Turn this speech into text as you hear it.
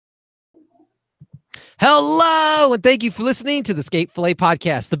Hello, and thank you for listening to the Fillet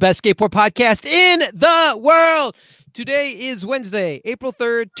podcast, the best skateboard podcast in the world. Today is Wednesday, April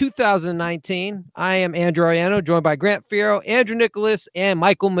 3rd, 2019. I am Andrew Ariano, joined by Grant Fierro, Andrew Nicholas, and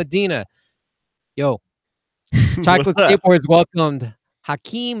Michael Medina. Yo, Chocolate Skateboards welcomed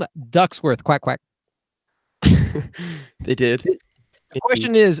Hakeem Ducksworth. Quack, quack. They did.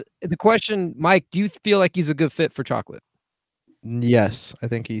 The question, Mike, do you feel like he's a good fit for Chocolate? Yes, I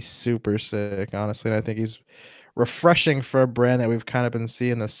think he's super sick, honestly. And I think he's refreshing for a brand that we've kind of been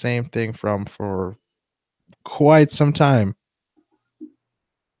seeing the same thing from for quite some time.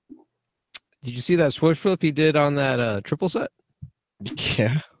 Did you see that switch flip he did on that triple set?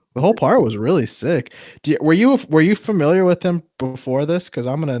 Yeah, the whole part was really sick. Were you familiar with him before this? Because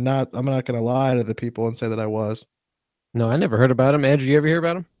I'm not gonna lie to the people and say that I was. No, I never heard about him. Andrew, you ever hear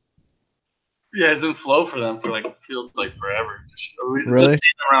about him? Yeah, it's been flow for them for feels like forever. Really? Just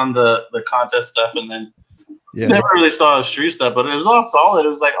around the contest stuff, and then Yeah, never really saw his street stuff, but it was all solid. It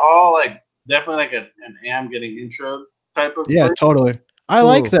was definitely like an am getting intro type of. Yeah, person. Totally. I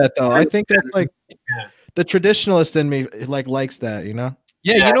like that though. I think that's Yeah. the traditionalist in me likes that, you know?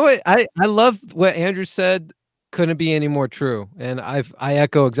 Yeah, you know what? I love what Andrew said. Couldn't be any more true. And I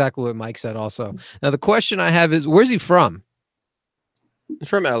echo exactly what Mike said also. Now the question I have is, where's he from? He's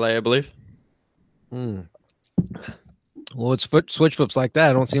from LA, I believe. Well, it's switch flips like that.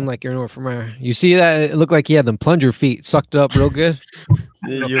 I don't seem like you're anywhere from there. You see that? It looked like he had them plunger feet, sucked it up real good.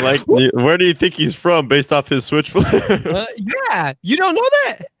 Where do you think he's from based off his switch flip? Yeah, you don't know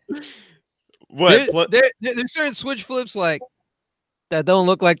that. What? There's certain switch flips like that don't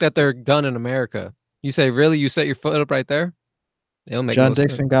look like that they're done in America. You say, really? You set your foot up right there? It'll make John no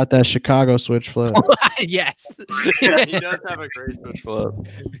Dixon sense. got that Chicago switch flip. Yes. Yeah, he does have a great switch flip.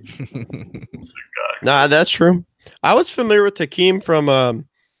 Nah, that's true. I was familiar with Hakeem from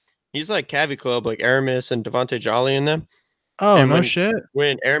he's like Cavi Club, like Aramis and Devontae Jolly in them. Oh, And no shit.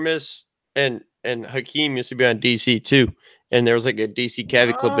 When Aramis and Hakeem used to be on DC too, and there was like a DC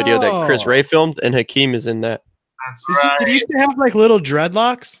Cavi Club video that Chris Ray filmed, and Hakeem is in that. That's right. Did he used to have like little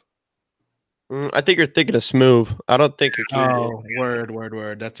dreadlocks? I think you're thinking of Smooth. I don't think Hakeem did. Oh,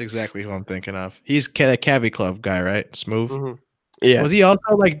 word. That's exactly who I'm thinking of. He's the Cavi Club guy, right? Smooth. Mhm. Yeah. Was he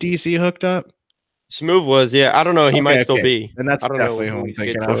also like DC hooked up? Smooth was, yeah. I don't know. He might still be. And that's I don't know definitely who who I'm he's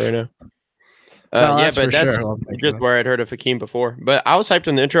thinking skating for of. right now. No, Yeah, that's but for that's sure who I'm thinking just of. where I'd heard of Hakeem before. But I was hyped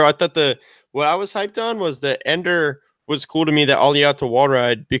on the intro. I thought what I was hyped on was the Ender was cool to me, that ollie out to wall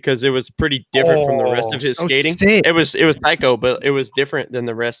ride, because it was pretty different from the rest of his so skating. sick. It was psycho, but it was different than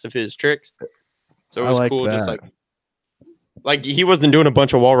the rest of his tricks. So it I was like cool, that. just like he wasn't doing a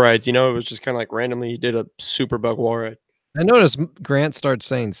bunch of wall rides, you know. It was just kind of like randomly he did a super bug wall ride. I noticed Grant starts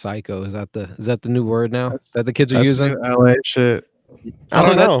saying psycho. Is that the new word now that the kids are That's using? new LA shit. I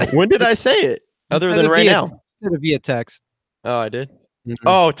don't know. When did I say it? Other than right now? Via text. Oh, I did. Mhm.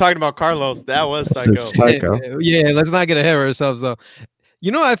 Oh, talking about Carlos, that was psycho. Psycho. Yeah, let's not get ahead of ourselves though.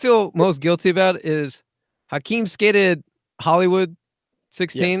 You know what I feel most guilty about is Hakeem skated Hollywood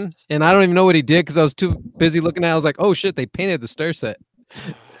 16, Yes. and I don't even know what he did because I was too busy looking at it. I was like, oh shit, they painted the stair set.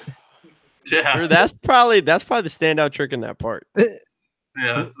 Yeah, Sure, that's probably the standout trick in that part. yeah,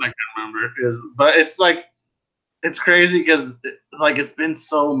 that's what I can remember. But it's crazy because it's been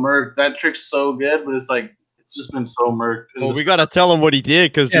so murked. That trick's so good, but it's just been so murked. Well, we gotta tell him what he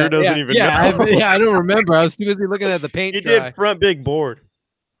did because Drew doesn't even know. I don't remember. I was too busy looking at the paint. He did front big board.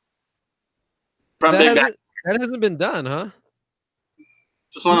 That hasn't been done, huh?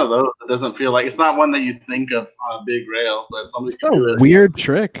 Just one of those. It doesn't feel like it's not one that you think of on a big rail, but somebody can do A it. weird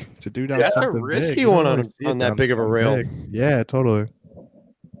trick to do down That's a something risky big. You don't one really see on it that down big of a something rail. big. Yeah, totally.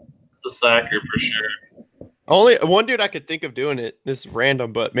 It's a sacker for sure. Only one dude I could think of doing it. This is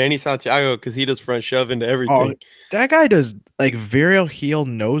random, but Manny Santiago, because he does front shove into everything. That guy does like varial heel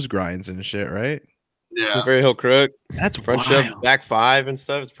nose grinds and shit, right? Yeah. Very heel crook, That's front wild. shove, back five and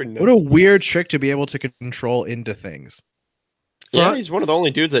stuff. It's pretty nuts. What a weird trick to be able to control into things. Yeah, he's one of the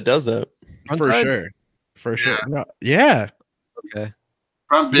only dudes that does that. For sure. No, yeah. Okay.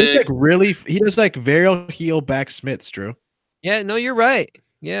 Front He does big. he does like varial heel back smits, Drew. Yeah, no, you're right.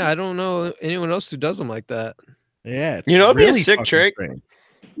 Yeah, I don't know anyone else who does them like that. Yeah. It's It'd be a really sick fucking trick strange.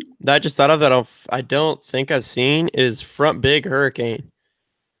 that I just thought of that I don't think I've seen is front big hurricane.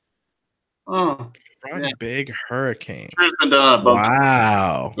 Oh, Front Yeah. big hurricane. sure it's been done on a bump.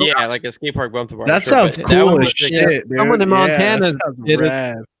 Wow. Yeah, like a skate park bump the bar. That sure, sounds but cool one as was sick. shit, dude. Someone in Yeah, Montana that sounds did it.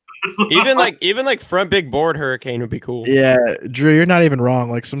 rad. Even like front big board hurricane would be cool. Yeah, Drew, you're not even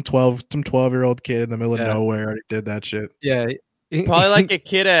wrong. Like some 12-year-old kid in the middle of Yeah. nowhere already did that shit. Yeah. Probably like a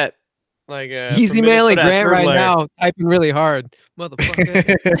kid at He's from emailing Minnesota at Grant third right layer. now, typing really hard.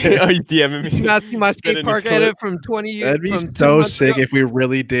 Motherfucker. Oh, he's DMing Did you me. not see my skate Sending park clip. edit from 20 years? That'd be from 2 so months sick ago? if we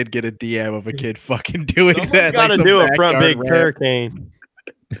really did get a DM of a kid fucking doing Someone's that. got to some do a front backyard big rant. hurricane.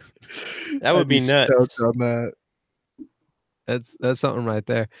 That would I'd be nuts. stoked on that. That's something right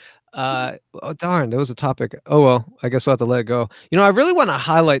there. Oh darn, there was a topic. Oh well, I guess we'll have to let it go. I really want to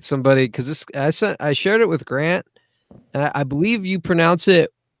highlight somebody because I shared it with Grant. I believe you pronounce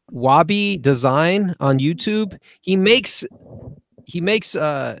it Wabi Design on YouTube. He's made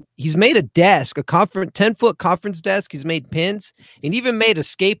a desk, a 10-foot conference desk. He's made pins and even made a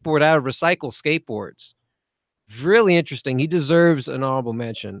skateboard out of recycled skateboards. Really interesting. He deserves an honorable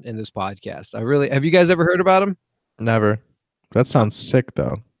mention in this podcast. Have you guys ever heard about him? Never. That sounds sick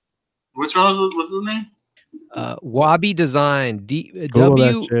though. Which one was it? What's his name? Wabi Design. Google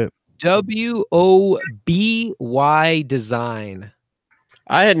that shit. WOBY Design.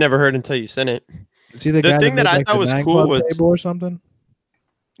 I had never heard until you sent it. Is he the The guy thing that, that made, I like, thought the was 9 cool Club was- table or something?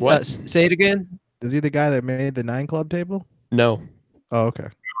 What? Say it again. Is he the guy that made the 9 Club table? No. Oh, okay.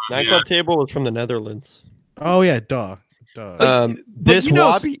 Nine Club table was from the Netherlands. Oh yeah, duh. But This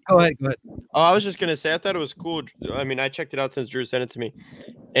Wabi. Go ahead. Oh, I was just gonna say I thought it was cool. I mean, I checked it out since Drew sent it to me,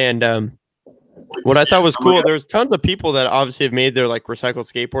 and what I thought was cool. There's tons of people that obviously have made their like recycled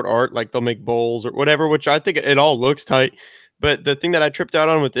skateboard art, like they'll make bowls or whatever, which I think it all looks tight. But the thing that I tripped out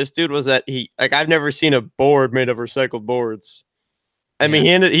on with this dude was that I've never seen a board made of recycled boards. I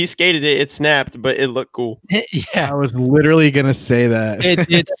mean, he skated it, it snapped, but it looked cool. Yeah, I was literally gonna say that.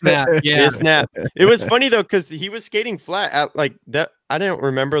 it snapped. Yeah, It snapped. It was funny though, because he was skating flat at like that. I don't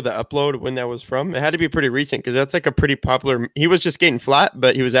remember the upload when that was from. It had to be pretty recent because that's like a pretty popular. He was just skating flat,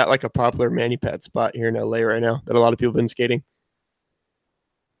 but he was at like a popular mani-pad spot here in LA right now that a lot of people have been skating.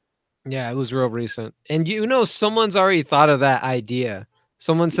 Yeah, it was real recent. And someone's already thought of that idea.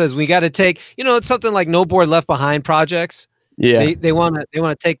 Someone says we got to take, it's something like No Board Left Behind projects. Yeah, They want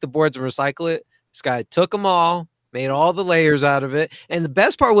to take the boards and recycle it. This guy took them all, made all the layers out of it, and the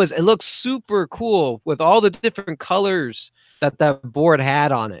best part was it looked super cool with all the different colors that board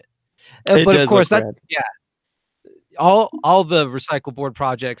had on it. But of course, all the recycle board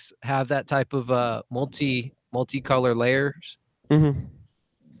projects have that type of multi-color layers. Mm-hmm.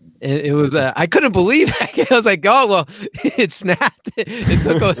 It was I couldn't believe it. I was like, oh well, it snapped. It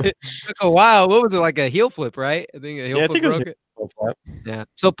took a while. What was it, like a heel flip, right? I think a heel flip broke it. Yeah.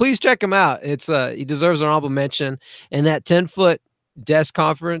 So please check him out. It's he deserves an honorable mention. And that 10-foot desk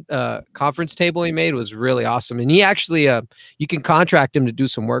conference table he made was really awesome. And he actually you can contract him to do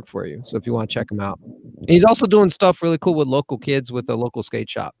some work for you. So if you want to check him out. And he's also doing stuff really cool with local kids with a local skate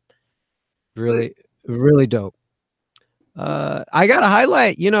shop. Really, really dope. I got to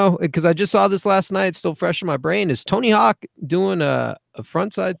highlight, because I just saw this last night, it's still fresh in my brain, is Tony Hawk doing a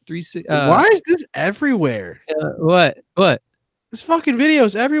frontside 360. Why is this everywhere? What? This fucking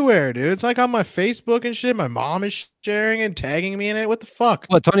video's everywhere, dude. It's like on my Facebook and shit. My mom is sharing and tagging me in it. What the fuck?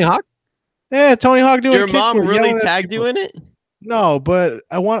 What, Tony Hawk? Yeah, Tony Hawk doing Your mom really tagged you in it? No, but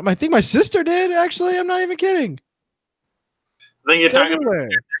I think my sister did, actually. I'm not even kidding. I think you're It's talking everywhere. about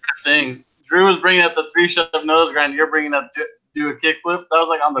different things. Drew was bringing up the 3-shove nose grind. You're bringing up do a kickflip. That was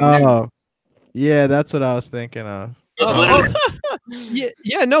like on the news. Yeah, that's what I was thinking of. It was literally-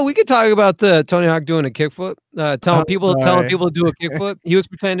 Yeah, no, we could talk about the Tony Hawk doing a kickflip. Telling people to do a kickflip. He was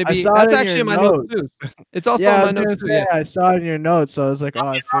pretending to be. That's actually in my notes too. It's also Yeah, in my notes too. Yeah. I saw it in your notes, so I was like, oh,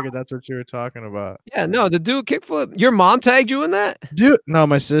 I figured that's what you were talking about. Yeah, no, the do a kickflip. Your mom tagged you in that? Dude, no,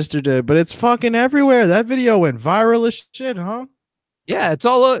 my sister did, but it's fucking everywhere. That video went viral as shit, huh? Yeah, it's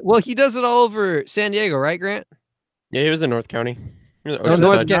all well, he does it all over San Diego, right, Grant? Yeah, he was in North County.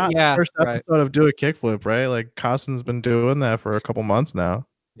 North County, yeah. First right. episode of Do a Kickflip, right? Like Costin's been doing that for a couple months now.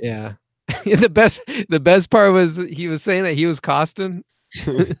 Yeah. the best part was he was saying that he was Costin.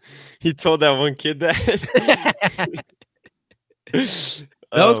 He told that one kid that.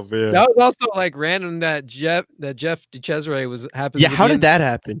 That was also like random that Jeff DeCesare was happening. Yeah, how did that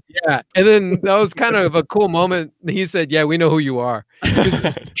happen? Yeah, and then that was kind of a cool moment. He said, "Yeah, we know who you are."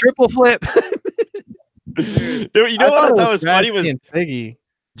 Triple flip. Dude, you know what I thought was funny was Piggy.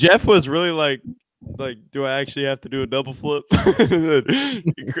 Jeff was really like, do I actually have to do a double flip?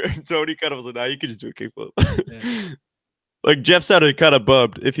 Tony kind of was like, nah, you can just do a kick flip. Yeah. Like Jeff sounded kind of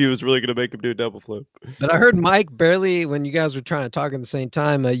bummed if he was really gonna make him do a double flip. But I heard Mike barely when you guys were trying to talk at the same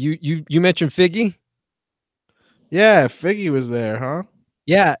time. You mentioned Figgy. Yeah, Figgy was there, huh?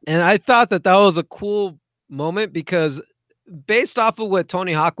 Yeah, and I thought that was a cool moment because based off of what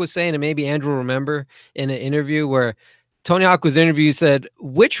Tony Hawk was saying, and maybe Andrew will remember in an interview where Tony Hawk was interviewed, said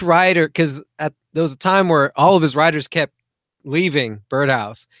which rider, because there was a time where all of his riders kept leaving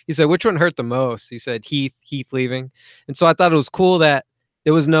Birdhouse. He said, which one hurt the most? He said Heath leaving. And so I thought it was cool that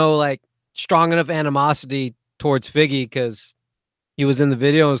there was no like strong enough animosity towards Figgy because he was in the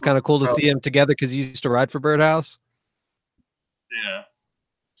video. It was kind of cool to see him together because he used to ride for Birdhouse. Yeah.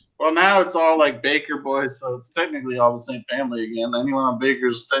 Well, now it's all like Baker boys, so it's technically all the same family again. Anyone on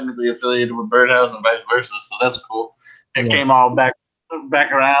Baker's technically affiliated with Birdhouse and vice versa, so that's cool. It came all back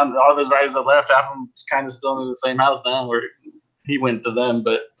around. All those riders that left, half of them kind of still in the same house now where he went to them,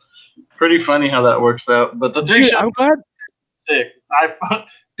 but pretty funny how that works out. But the three shove, I'm glad. Sick.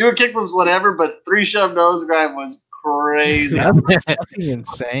 Doing kickflips, whatever, but 3 shove nose grind was crazy. That's fucking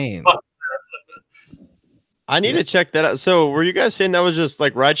insane. I need to check that out. So, were you guys saying that was just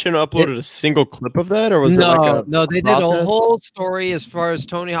like Ride Channel uploaded a single clip of that, or was it like no? They did a whole story as far as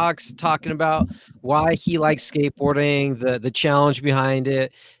Tony Hawk's talking about why he likes skateboarding, the challenge behind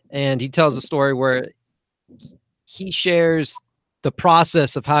it, and he tells a story where he shares the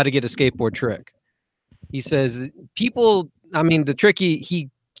process of how to get a skateboard trick. He says people, I mean, the trick he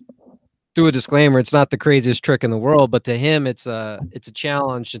through a disclaimer, it's not the craziest trick in the world, but to him, it's a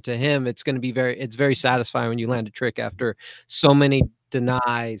challenge, and to him, it's going to be very satisfying when you land a trick after so many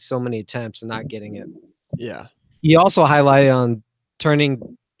denies, so many attempts, and not getting it. Yeah. He also highlighted on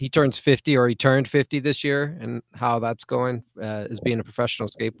he turns 50, or he turned 50 this year, and how that's going as being a professional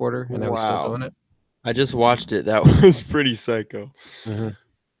skateboarder, and how he's still doing it. I just watched it. That was pretty psycho. Mm-hmm.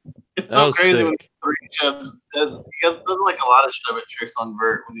 It's so crazy when 3 shoves does. He does like a lot of shove it tricks on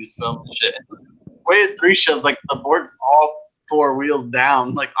vert when he's filming shit. Way 3 shoves, like the board's all 4 wheels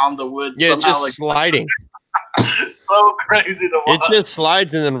down, like on the wood. Yeah, somehow, it's just like sliding. So crazy to watch. It just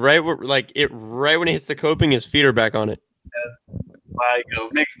slides, and then right when it hits the coping, his feet are back on it. Psycho.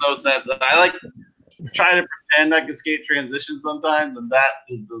 Makes no sense. I like try to pretend I can skate transition sometimes, and that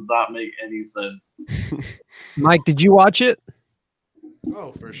just does not make any sense. Mike, did you watch it?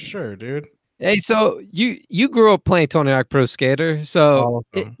 Oh, for sure, dude. Hey, so you grew up playing Tony Hawk Pro Skater, so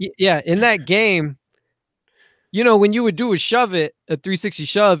yeah, in that game, you know, when you would do a 360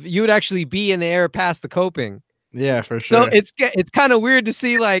 shove, you would actually be in the air past the coping. Yeah, for sure. So it's kind of weird to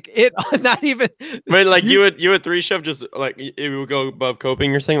see like it not even. But like you would 3 shove just like it would go above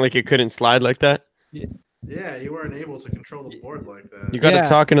coping. You're saying like it couldn't slide like that. Yeah, you weren't able to control the board like that. You got to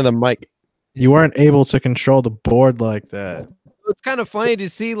talk into the mic. You weren't able to control the board like that. It's kind of funny to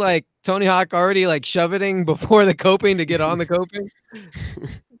see like Tony Hawk already like shoveting before the coping to get on the coping.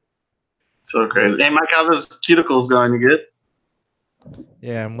 So crazy. Hey, Mike, how those cuticles going? You good?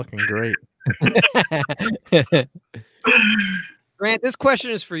 Yeah, I'm looking great. Grant, this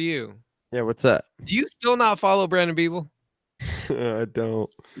question is for you. Yeah, what's that? Do you still not follow Brandon Biebel? I don't.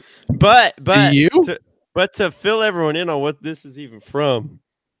 But you? To fill everyone in on what this is even from,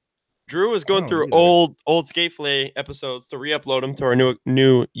 Drew was going through old Skate Fillet episodes to re-upload them to our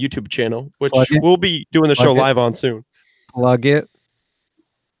new YouTube channel, which we'll be doing the show live on soon. Plug it.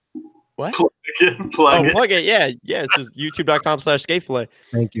 What? Plug it. Yeah. It's just youtube.com/skatefillet.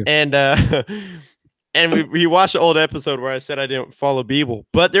 Thank you. And and we watched the old episode where I said I didn't follow Biebel,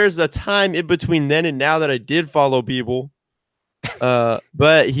 but there's a time in between then and now that I did follow Biebel.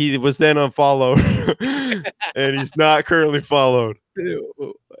 But he was then unfollowed, and he's not currently followed.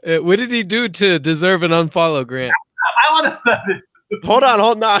 What did he do to deserve an unfollow, Grant? I want to step it. Hold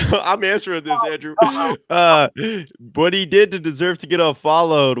on. I'm answering this, Andrew. What he did to deserve to get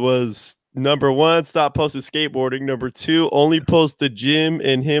unfollowed was number 1, stop posting skateboarding. Number 2, only post the gym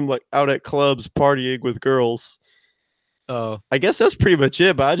and him like out at clubs partying with girls. Oh, I guess that's pretty much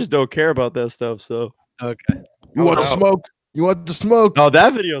it. But I just don't care about that stuff. So okay. You want the smoke? You want the smoke? Oh,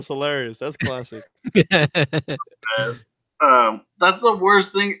 that video is hilarious. That's classic. That's the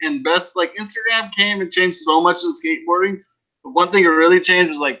worst thing and best. Like Instagram came and changed so much of skateboarding. But one thing it really changed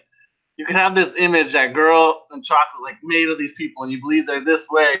was like you can have this image that girl and chocolate like made of these people, and you believe they're this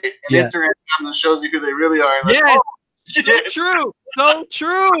way. And Instagram comes and shows you who they really are. And like, yes, so true, so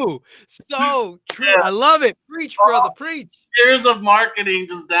true, so true. Yeah. I love it. Preach, brother, preach. Years of marketing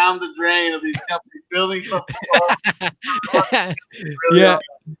just down the drain of these companies building something. Yeah.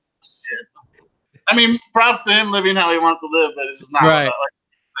 I mean, props to him living how he wants to live, but it's just not right.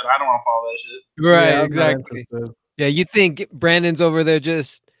 I don't want to follow that shit. Right, yeah, exactly. Yeah, you think Brandon's over there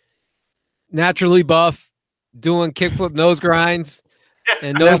just naturally buff, doing kickflip nose grinds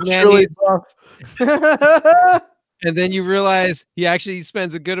and nose nannies. And then you realize he actually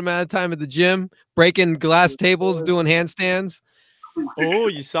spends a good amount of time at the gym, breaking glass tables, doing handstands. Oh,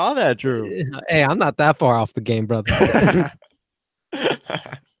 you saw that, Drew. Hey, I'm not that far off the game, brother.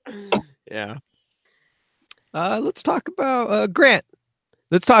 Yeah. Let's talk about Grant.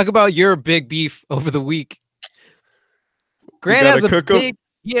 Let's talk about your big beef over the week. Grant has a cook 'em? big.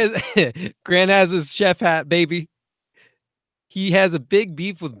 He has Grant has his chef hat, baby. He has a big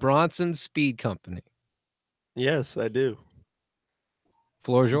beef with Bronson Speed Company. Yes, I do.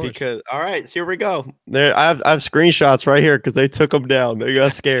 Floor's yours. Because all right, so here we go. There, I have screenshots right here because they took them down. They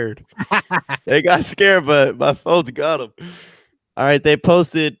got scared. They got scared, but my phone's got them. All right, they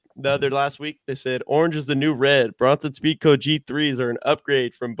posted the other last week. They said orange is the new red. Bronson Speedco G3s are an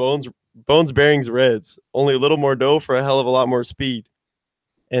upgrade from Bones Bearings Reds. Only a little more dough for a hell of a lot more speed.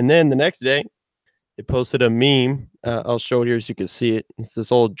 And then the next day, they posted a meme. I'll show it here so you can see it. It's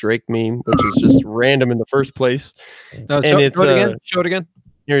this old Drake meme, which is just random in the first place. No, And show it's it again. Show it again.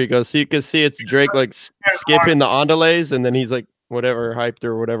 here you go. So you can see it's Drake like skipping the ondelays, and then he's like whatever hyped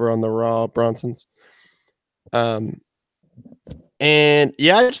or whatever on the raw Bronsons. And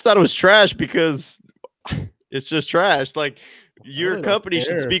yeah, I just thought it was trash because it's just trash. Like your really company don't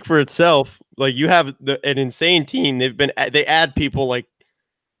should care. speak for itself. Like you have an insane team. They add people like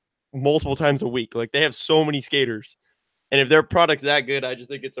multiple times a week. Like they have so many skaters, and if their product's that good, I just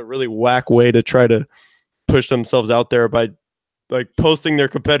think it's a really whack way to try to push themselves out there by like posting their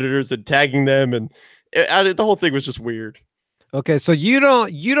competitors and tagging them, and the whole thing was just weird. Okay, so you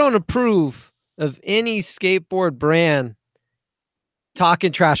don't approve of any skateboard brand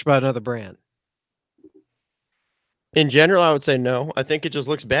talking trash about another brand. In general, I would say no. I think it just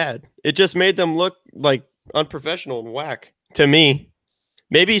looks bad. It just made them look like unprofessional and whack to me.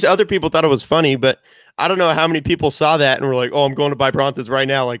 Maybe other people thought it was funny, but I don't know how many people saw that and were like, "Oh, I'm going to buy Bronsons right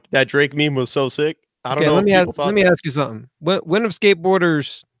now." Like that Drake meme was so sick. I don't know. Let me ask you something. When have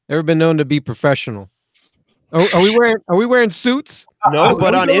skateboarders ever been known to be professional? Are we wearing suits? No,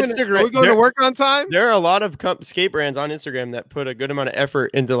 but on Are Instagram, we going to work on time? there are a lot of skate brands on Instagram that put a good amount of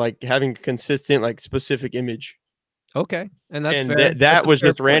effort into like having consistent, like specific image. Okay, and that's And fair. that That's a was fair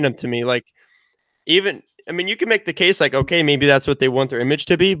just point. random to me. Like, even I mean, you can make the case like, okay, maybe that's what they want their image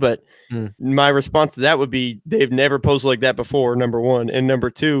to be, but my response to that would be they've never posted like that before. Number one, and number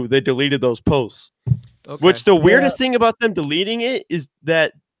two, they deleted those posts. Okay. Which the weirdest thing about them deleting it is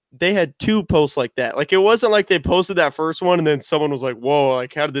that they had two posts like that. Like it wasn't like they posted that first one and then someone was like, "Whoa,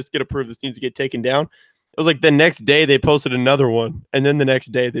 like how did this get approved? This needs to get taken down." It was like the next day they posted another one, and then the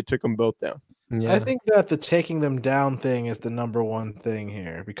next day they took them both down. Yeah. I think that the taking them down thing is the number one thing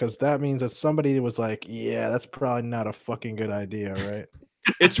here because that means that somebody was like, "Yeah, that's probably not a fucking good idea, right?"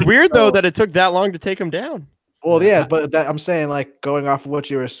 It's weird though that it took that long to take them down. Well, yeah, but I'm saying like going off of what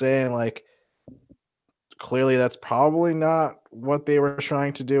you were saying, like clearly that's probably not what they were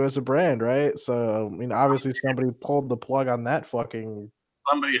trying to do as a brand, right? So I mean, obviously somebody pulled the plug on that fucking.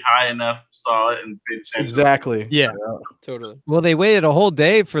 Somebody high enough saw it and paid attention. Exactly. Yeah, totally. Well, they waited a whole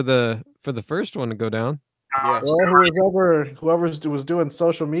day for the first one to go down. Yeah. Well, whoever was doing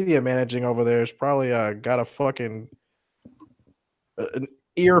social media managing over there is probably got a fucking an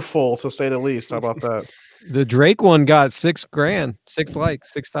earful to say the least. How about that? The Drake one got $6,000,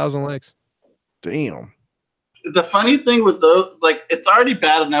 6,000 likes. Damn. The funny thing with those, like, it's already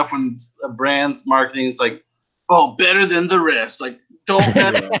bad enough when a brand's marketing is like, "Oh, better than the rest." Like, don't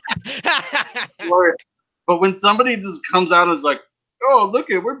bet. But when somebody just comes out and is like, "Oh,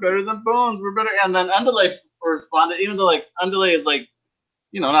 look it, we're better than Bones, we're better," and then Underlay responded, even though like Underlay is like,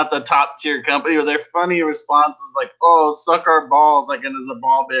 you know, not the top tier company, or their funny response was like, "Oh, suck our balls," like into the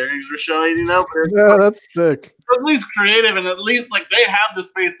ball bearings we're showing, you know. But Yeah, that's sick. at least creative, and at least like they have the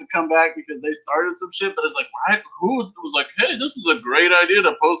space to come back because they started some shit. But it's like, why? Who was like, "Hey, this is a great idea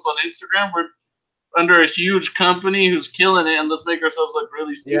to post on Instagram. We're under a huge company who's killing it, and let's make ourselves look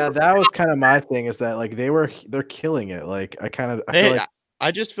really stupid." Yeah, that was kind of my thing. Is that like they're killing it. Like I feel like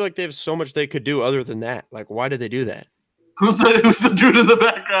I just feel like they have so much they could do other than that. Like, why did they do that? Who's the dude in the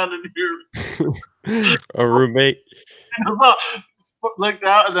background in here? A roommate. Looked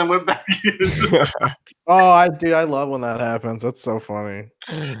out and then went back in. I love when that happens. That's so funny.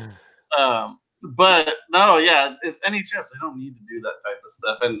 But no, yeah, it's NHS. They don't need to do that type of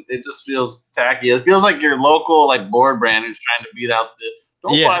stuff, and it just feels tacky. It feels like your local like board brand who's trying to beat out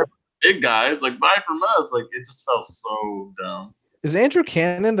the buy from big guys, like buy from us. Like it just felt so dumb. Is Andrew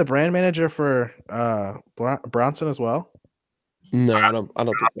Cannon the brand manager for Bronson as well? No, I don't think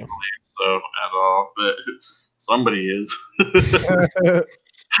so. So at all, but somebody is.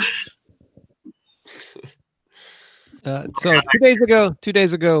 So 2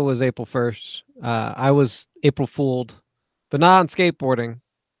 days ago was April 1st. I was April Fooled, but not on skateboarding.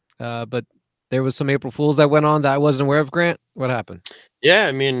 But there was some April Fools that went on that I wasn't aware of. Grant, what happened? Yeah,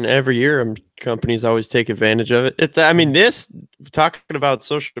 I mean, every year companies always take advantage of it. I mean, talking about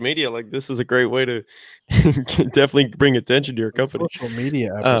social media, like this is a great way to definitely bring attention to your company. Social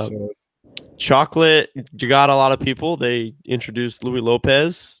media episode. chocolate. You got a lot of people. They introduced Louis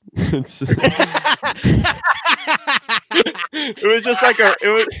Lopez. It was just like a. It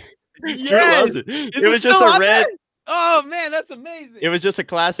was. Drew loves it. It was just a red. Oh man, that's amazing. It was just a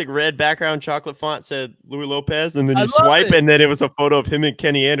classic red background chocolate font said Louis Lopez, and then you love swipe, it. and then it was a photo of him and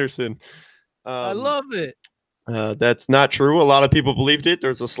Kenny Anderson. I love it. That's not true. A lot of people believed it.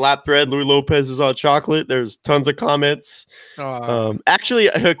 There's a slap thread. Louis Lopez is on chocolate. There's tons of comments. Actually,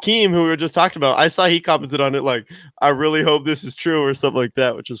 Hakeem, who we were just talking about, I saw he commented on it like, I really hope this is true or something like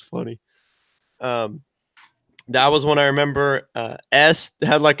that, which is funny. That was when I remember S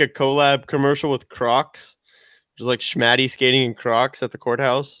had like a collab commercial with Crocs. It was like Schmatty skating in Crocs at the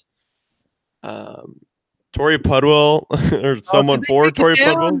courthouse. Tori Pudwell or someone for Tori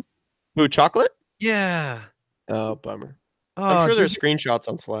Pudwell. Who, chocolate? Yeah. Oh, bummer. I'm sure there's screenshots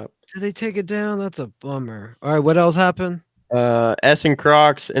on Slap. Did they take it down? That's a bummer. All right, what else happened? S and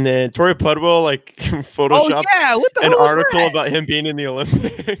Crocs, and then Tori Pudwell like photoshopped an article about him being in the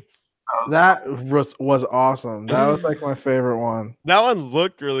Olympics. That was awesome. That was like my favorite one. That one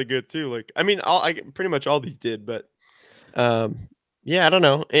looked really good too. Like, I mean, pretty much all these did, but yeah, I don't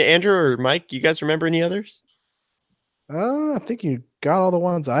know. Andrew or Mike, you guys remember any others? I think you got all the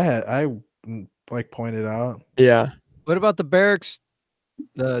ones I like pointed out. Yeah. What about the barracks?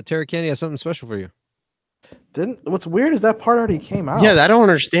 The Terra Candy has something special for you. What's weird is that part already came out. Yeah, I don't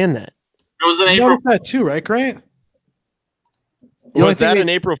understand that. It was an You April. noticed that too, right, Grant? Was that an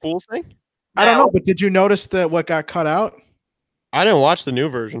April Fool's thing? I don't know, but did you notice that what got cut out? I didn't watch the new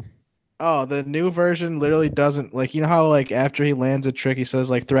version. Oh, the new version literally doesn't, like, you know how like after he lands a trick, he says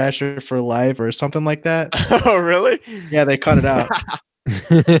like Thrasher for life or something like that. Oh, really? Yeah, they cut it out.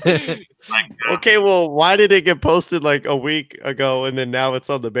 Okay, well, why did it get posted like a week ago and then now it's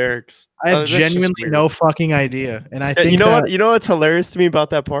on the barracks? I have genuinely no fucking idea, and I think you know what's hilarious to me about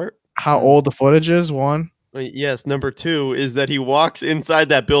that part? How old the footage is. One. Yes, number two is that he walks inside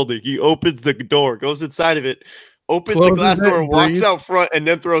that building. He opens the door, goes inside of it, opens the glass door, walks out front, and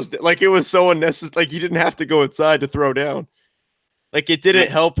then throws. Like, it was so unnecessary. Like, he didn't have to go inside to throw down. Like, it didn't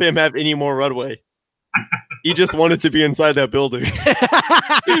help him have any more runway. He just wanted to be inside that building.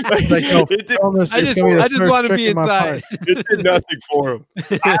 I just want to be inside. It did nothing for him.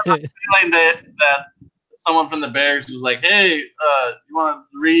 I have a feeling that someone from the Bears was like, "Hey, you want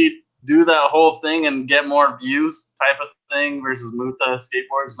to do that whole thing and get more views type of thing versus Muta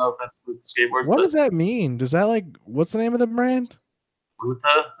skateboards." No offense to Muta skateboards. What does that mean? Does that like what's the name of the brand? Muta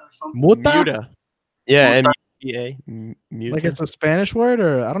or something? Muta? Yeah, Muta. Muta. Like it's a Spanish word,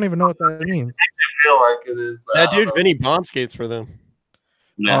 or I don't even know what that means. I feel like it is. That dude Vinny Bond skates for them.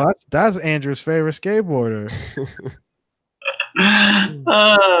 Yeah. Oh, that's Andrew's favorite skateboarder.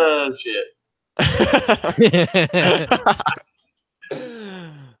 Oh shit.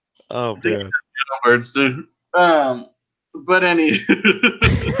 Oh man. Words, dude. But any.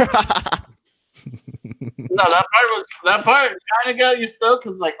 No, that part kind of got you stoked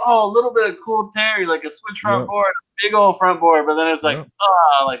because like, oh, a little bit of cool Terry, like a switch front board, a big old front board, but then it's like,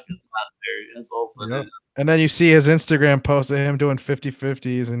 like it's not Terry, it's old. And then you see his Instagram post of him doing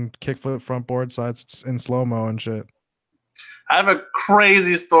 50-50s and kickflip front board sides in slow-mo and shit. I have a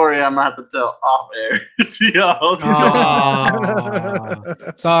crazy story I'm gonna have to tell off air to y'all.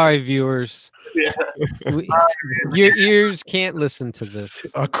 Sorry, viewers. Yeah. Your ears can't listen to this.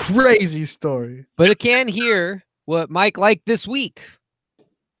 A crazy story. But it can hear what Mike liked this week.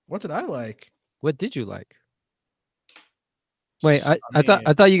 What did I like? What did you like? Wait, I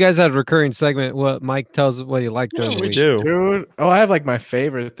thought you guys had a recurring segment. What Mike tells what you liked during the week. Dude. Oh, I have like my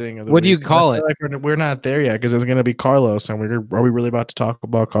favorite thing of the What week. do you call it? Like we're not there yet because it's gonna be Carlos, and are we really about to talk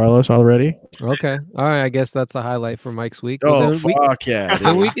about Carlos already? Okay, all right. I guess that's a highlight for Mike's week. Oh fuck yeah!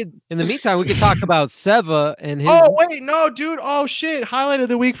 And we could, in the meantime, we could talk about Seva and his. Oh wait, no, dude. Oh shit! Highlight of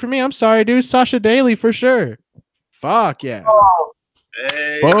the week for me. I'm sorry, dude. Sasha Daly for sure. Fuck yeah. Oh,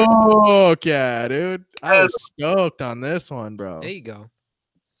 hey. Fuck yeah, dude. I was stoked on this one, bro. There you go.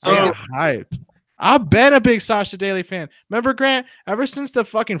 So hyped. I've been a big Sasha Daly fan. Remember, Grant? Ever since the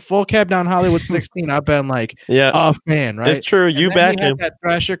fucking full cab down Hollywood 16, I've been like a fan, right? It's true. You back him. That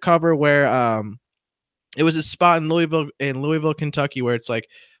Thrasher cover where it was a spot in Louisville, Kentucky, where it's like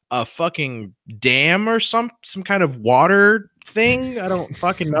a fucking dam or some kind of water thing. I don't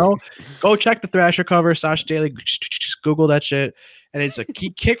fucking know. Go check the Thrasher cover, Sasha Daly. Just Google that shit. And it's like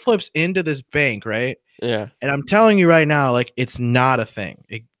he kickflips into this bank, right? Yeah. And I'm telling you right now, like, it's not a thing.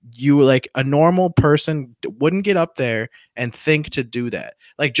 You like a normal person wouldn't get up there and think to do that.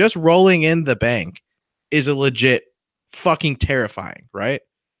 Like, just rolling in the bank is a legit fucking terrifying, right?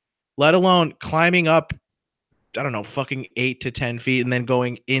 Let alone climbing up I don't know, fucking 8 to 10 feet and then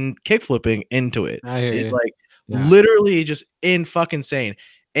going in kick flipping into it. I hear It's you. like Yeah. literally just in fucking insane.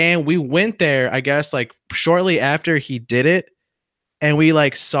 And we went there, I guess, like shortly after he did it, and we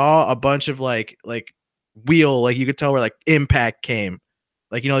like saw a bunch of like wheel, like you could tell where like impact came.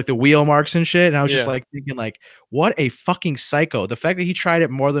 Like, you know, like the wheel marks and shit. And I was just Yeah. like thinking, like, what a fucking psycho. The fact that he tried it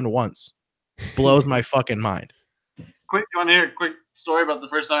more than once blows my fucking mind. Quick, you want to hear a quick story about the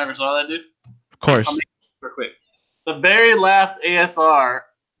first time I ever saw that dude? Of course. I'll make it real quick. The very last ASR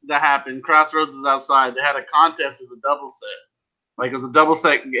that happened, Crossroads was outside. They had a contest with a double set. Like, it was a double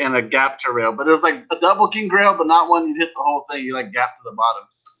set and a gap to rail. But it was like a double king rail, but not one you'd hit the whole thing. You like gap to the bottom.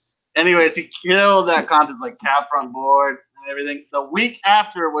 Anyways, he killed that contest, like cap front board and everything. The week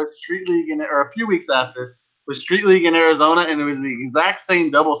after was Street League, or a few weeks after, was Street League in Arizona, and it was the exact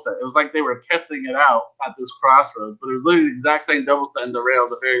same double set. It was like they were testing it out at this Crossroads, but it was literally the exact same double set in the rail,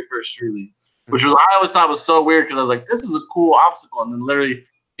 the very first Street League, which was I always thought was so weird because I was like, this is a cool obstacle. And then literally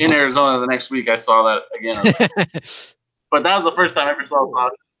in Arizona the next week, I saw that again. But that was the first time I ever saw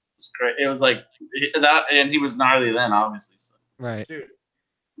Sasha. It was great. It was like that, and he was gnarly then, obviously. So. Right. Dude.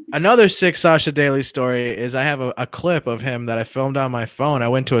 Another sick Sasha Daly story is I have a clip of him that I filmed on my phone. I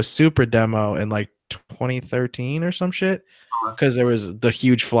went to a super demo in like 2013 or some shit because there was the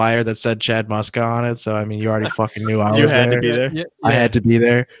huge flyer that said Chad Muska on it. So I mean, you already fucking knew I was had there. to be there. Yeah. I had to be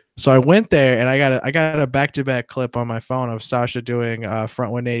there. So I went there and I got a back-to-back clip on my phone of Sasha doing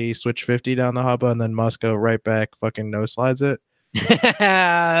front 180 switch 50 down the hubba and then Muska right back fucking no slides it.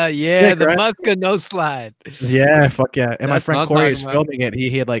 Yeah, Sick, the right? Muska no slide. Yeah, fuck yeah. And my That's what friend I'm Corey talking is about. filming it. He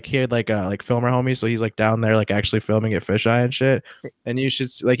had like filmer homie, so he's like down there like actually filming it fisheye and shit. And you should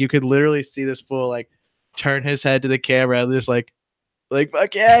you could literally see this fool like turn his head to the camera and just like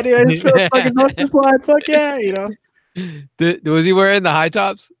fuck yeah, dude, I just feel fucking Muska slide, fuck yeah, you know. Was he wearing the high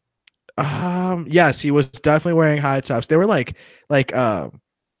tops? Yes, he was definitely wearing high tops. They were like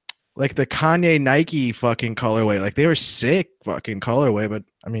the Kanye Nike fucking colorway. Like they were sick fucking colorway, but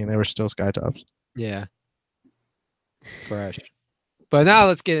I mean they were still sky tops. Yeah. Fresh. But now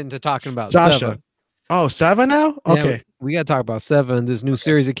let's get into talking about Sasha. Seva. Oh, Seva now? Yeah, Okay. we got to talk about Seva and this new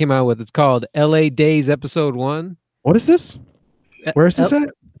series it came out with. It's called LA Days Episode 1. What is this? Where is this at?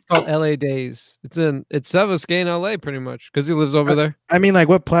 It's called LA Days. It's Seva skating LA pretty much because he lives over there. I mean, like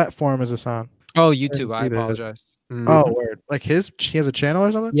what platform is this on? Oh, YouTube. I see this. apologize. Oh, word. Like he has a channel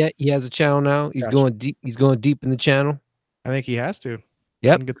or something? Yeah, he has a channel now. He's Gotcha. going deep. He's going deep in the channel. I think he has to.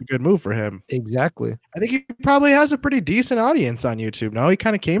 Yep. I think it's a good move for him. Exactly. I think he probably has a pretty decent audience on YouTube. No, he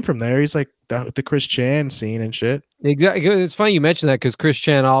kind of came from there. He's like the Chris Chan scene and shit. Exactly. It's funny you mentioned that because Chris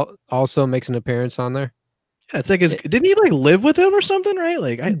Chan also makes an appearance on there. Yeah, it's like didn't he like live with him or something, right?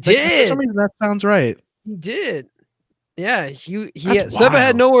 Like I did. For some reason that sounds right. He did. Yeah, That's Seva had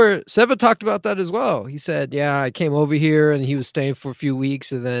wild. nowhere. Seva talked about that as well. He said, "Yeah, I came over here and he was staying for a few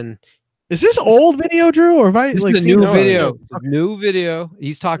weeks, and then Is this old video, Drew, or have I this like is a seen new it? video. It's a new video.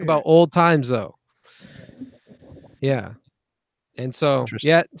 He's talking about old times though. Yeah, and so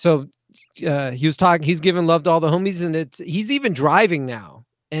Interesting. he was talking. He's giving love to all the homies, and he's even driving now,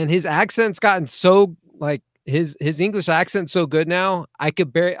 and his accent's gotten so like his English accent's so good now. I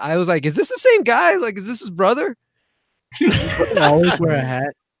was like, is this the same guy? Like, is this his brother? He always wear a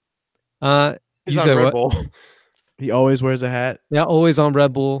hat. He's You on said Red what? Bull. He always wears a hat. Yeah, always on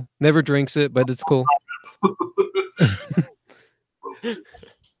Red Bull. Never drinks it, but it's cool.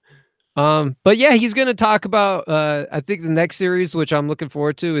 But yeah, he's gonna talk about I think the next series, which I'm looking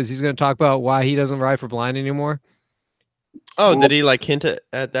forward to, is he's gonna talk about why he doesn't ride for blind anymore. Oh, did he like hint at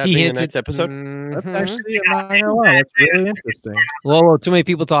that He being the hinted- next episode? That's Mhm. actually I'm not gonna lie, that's really interesting. Whoa, too many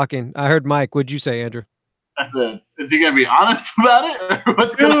people talking. I heard Mike. What'd you say, Andrew? I said, is he gonna be honest about it, or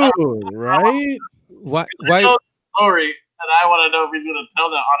what's gonna happen? Dude, right? Why? Tell the story, and I want to know if he's gonna tell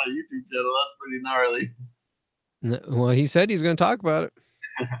that on a YouTube channel. That's pretty gnarly. Well, he said he's gonna talk about it.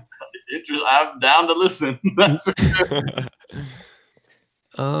 I'm down to listen. That's for sure.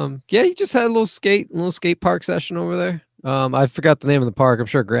 Yeah, he just had a little skate park session over there. I forgot the name of the park. I'm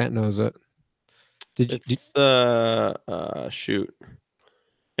sure Grant knows it. It's the shoot.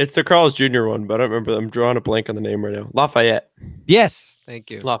 It's the Carl's Jr. one, but I don't remember. I'm drawing a blank on the name right now. Lafayette. Yes,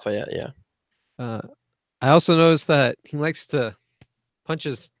 thank you. Lafayette, yeah. I also noticed that he likes to punch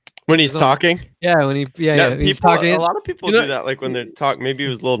his. When he's No. talking. Yeah, when he's people, talking. a lot of people You know- do that. Like when they're talking, maybe he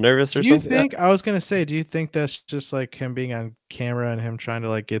was a little nervous or Do you something. think I was gonna say, do you think that's just like him being on camera and him trying to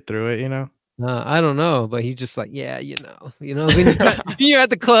like get through it, you know? I don't know, but he's just like, yeah, you know, when you're at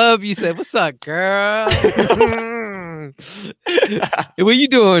the club, you say, "What's up, girl? What you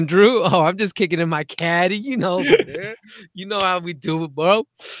doing, Drew? Oh, I'm just kicking in my caddy, you know how we do it, bro."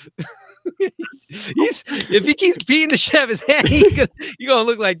 If he keeps beating the shit out of his hand, you're gonna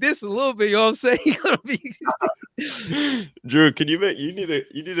look like this a little bit. You know what I'm saying? You're gonna be. Drew, can you make? You need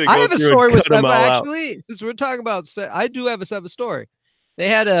to I go have a through story and with cut them Seba, all out. actually. Since we're talking about, I do have a Seba story. They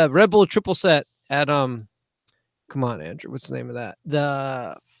had a Red Bull triple set at Come on, Andrew. What's the name of that?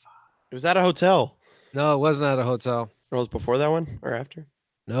 It was at a hotel. No, it wasn't at a hotel. Or was it before that one or after?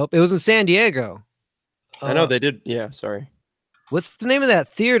 Nope, it was in San Diego. I know they did. Yeah, sorry. What's the name of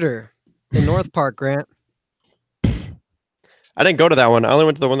that theater in North Park, Grant? I didn't go to that one. I only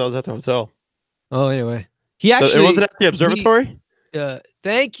went to the one that was at the hotel. Oh, anyway, he actually. So it wasn't at the observatory.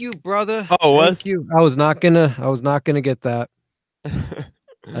 Thank you, brother. Oh, it was? Thank you. I was not gonna get that.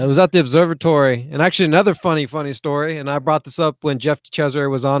 I was at the observatory, and actually another funny story. And I brought this up when Jeff Cesare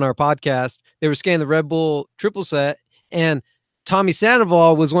was on our podcast. They were scanning the Red Bull triple set, and Tommy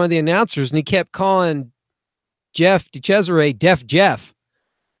Sandoval was one of the announcers, and he kept calling Jeff Cesare Deaf Jeff.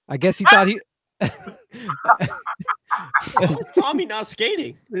 I guess he thought he. Tommy not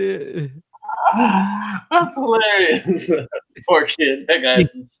skating. That's hilarious. Poor kid. That guy's.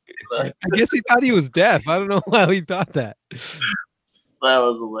 I guess he thought he was deaf. I don't know how he thought that. That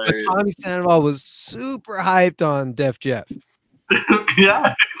was But hilarious. Tommy Sandoval was super hyped on Deaf Jeff. Yeah,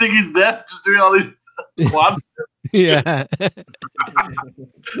 I think he's deaf just doing all these quad. Yeah. That's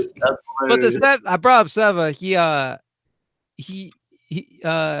But hilarious. I brought up Seva.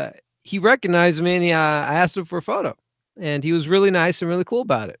 He recognized me, and I asked him for a photo, and he was really nice and really cool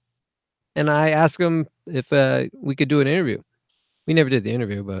about it. And I asked him if we could do an interview. We never did the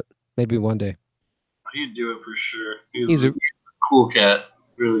interview, but maybe one day. He'd do it for sure. He's He's a- a cool cat.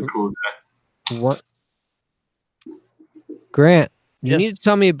 Really cool guy. What? Grant, you Yes. need to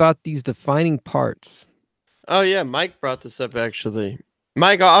tell me about these defining parts. Oh yeah, Mike brought this up actually.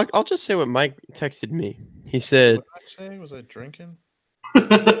 Mike, I'll just say what Mike texted me. He said, What did I say? Was I drinking?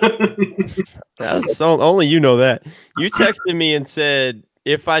 "That's only you know that." You texted me and said,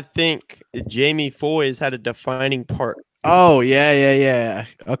 "If I think Jamie Foy has had a defining part." Oh yeah.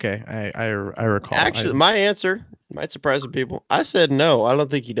 Okay, I recall. Actually, my answer might surprise some people. I said no. I don't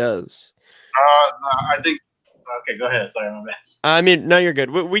think he does. No, I think. Okay, go ahead. Sorry, my bad. I mean, no, you're good.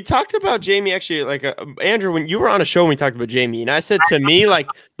 We talked about Jamie actually, like Andrew, when you were on a show, we talked about Jamie, and I said to me, like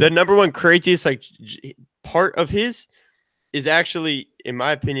the number one craziest like part of his is actually, in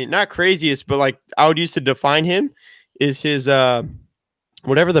my opinion, not craziest, but like I would use to define him is his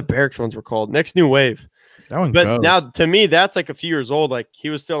whatever the barracks ones were called, Next New Wave. that one But goes. now to me, that's like a few years old. Like he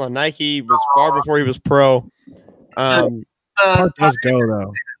was still on Nike, was far before he was pro. Part does go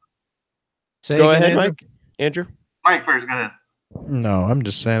though. Say Go again, ahead, Andrew? Mike. Andrew. Mike first. Go ahead. No, I'm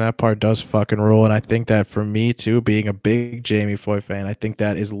just saying that part does fucking rule, and I think that for me too, being a big Jamie Foy fan, I think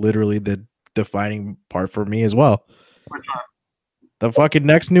that is literally the defining part for me as well. Which one? The fucking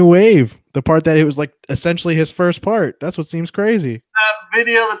Next New Wave, the part that it was like essentially his first part. That's what seems crazy. That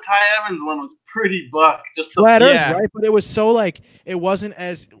video, the Ty Evans one, was pretty buck. Just the Flat Earth, Yeah. right? But it was so like it wasn't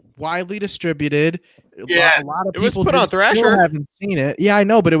as widely distributed. Yeah. a lot of It was people put on still Thrasher. haven't seen it. Yeah, I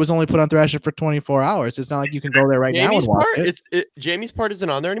know, but it was only put on Thrasher for 24 hours. It's not like you can go there right now Jamie's and watch part. it. Jamie's part isn't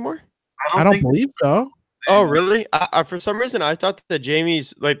on there anymore. I don't think believe so. Oh, really? I for some reason I thought that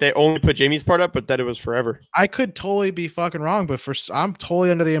Jamie's like they only put Jamie's part up, but that it was forever. I could totally be fucking wrong, but I'm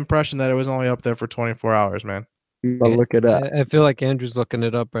totally under the impression that it was only up there for 24 hours, man. I'll look it up. I feel like Andrew's looking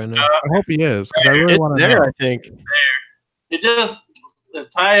it up right now. I hope he is because I really It's want to there, know. I think. it just. If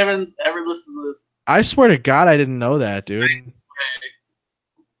Ty Evans ever listens to this, I swear to God, I didn't know that, dude.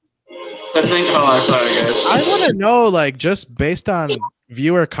 I think. Oh, sorry, guys. I want to know, like, just based on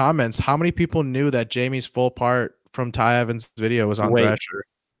viewer comments, how many people knew that Jamie's full part from Ty Evans' video was on Wait. Thrasher?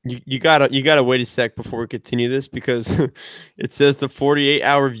 You gotta wait a sec before we continue this because it says the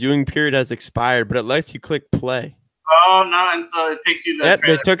 48-hour viewing period has expired, but it lets you click play. Oh no, and so it takes you to. Yep,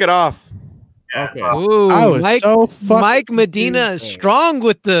 they took it off. Yeah, Okay. so- Ooh, I was Mike, so fucking Mike Medina is confused. strong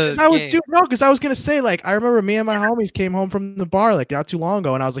with the 'Cause I was, game. dude, no, because I was gonna say, like, I remember me and my homies came home from the bar like not too long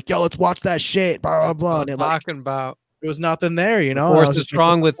ago, and I was like, "Yo, let's watch that shit." Blah blah blah. I'm And it, like, talking about. there was nothing there, you know. Of and I course, was is just like,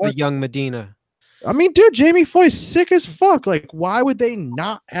 strong with what? the young Medina. I mean, dude, Jamie Foy's sick as fuck. Like, why would they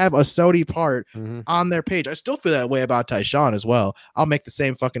not have a Sodi part Mhm. on their page? I still feel that way about Tyson as well. I'll make the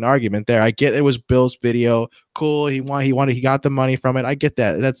same fucking argument there. I get it was Bill's video. Cool. He got the money from it. I get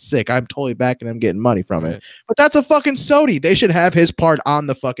that. That's sick. I'm totally backing him getting money from Right. it. But that's a fucking Sodi. They should have his part on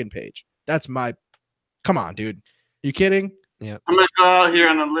the fucking page. That's my come on, dude. You kidding? I'm gonna go out here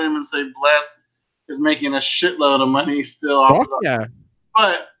on a limb and say Blast is making a shitload of money still. Off Fuck of yeah.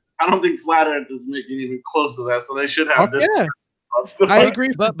 But I don't think Flat Earth is making even close to that, so they should have Fuck this. yeah. I agree.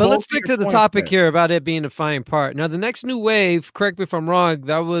 But let's stick to the topic here about it being a defining part. Now, the next new wave, correct me if I'm wrong,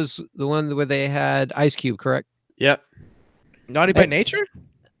 that was the one where they had Ice Cube, correct? Yep. Naughty by Nature?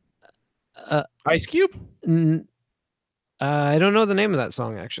 Ice Cube? I don't know the name of that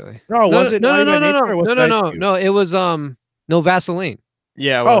song actually. No, was it Naughty by Nature or was it Ice Cube? No, it was No Vaseline.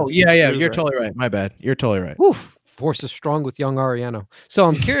 Yeah. Oh, yeah. You're totally right. My bad. You're totally right. Woof. Force is strong with young Ariano. So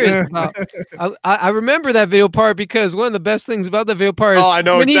I'm curious about. I remember that video part because one of the best things about the video part is I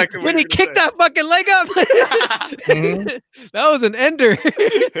know when exactly when he kicked that fucking leg up. That was an ender.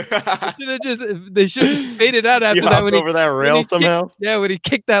 They should have faded out after that. When over that rail somehow. When he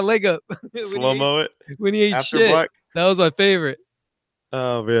kicked that leg up. Slow mo it. When he ate after shit. Black. That was my favorite.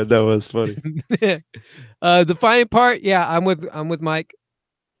 Oh man, that was funny. Defiant part, yeah, I'm with Mike.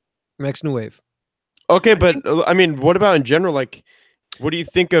 Next new wave. Okay, but I mean, what about in general? Like, what do you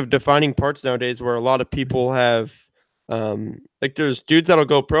think of defining parts nowadays where a lot of people have like there's dudes that'll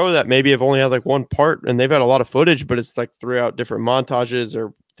go pro that maybe have only had like one part and they've had a lot of footage, but it's like throughout different montages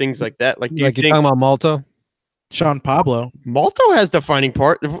or things like that. Like, do you think you're talking about Malto? Sean Pablo. Malto has defining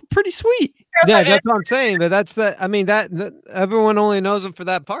part. Pretty sweet. Yeah, that's what I'm saying. But that's I mean, that everyone only knows him for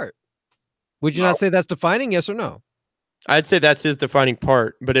that part. Would you not say that's defining? Yes or no? I'd say that's his defining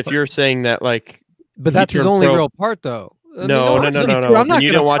part. But if you're saying that, like, but that's his only real part, though. No. I'm not.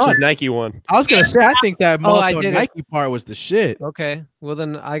 You didn't watch his Nike one. I was gonna say, I think that Malto Nike part was the shit. Okay, well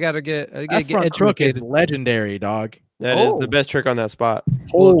then I gotta get front crook is legendary, dog. That is the best trick on that spot.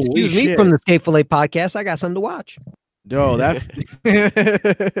 Well, excuse me from the Skate Fillet podcast. I got something to watch. No, that. At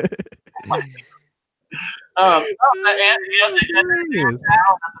the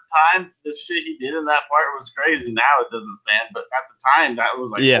time, the shit he did in that part was crazy. Now it doesn't stand, but at the time, that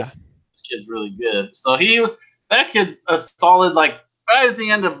was like, yeah, this kid's really good. So that kid's a solid, like, right at the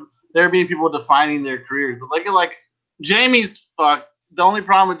end of there being people defining their careers. But look at like Jamie's fucked. The only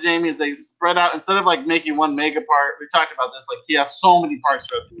problem with Jamie is they spread out instead of like making one mega part. We talked about this. Like, he has so many parts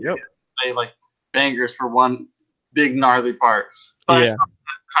throughout the year. They like bangers for one big gnarly part. But yeah.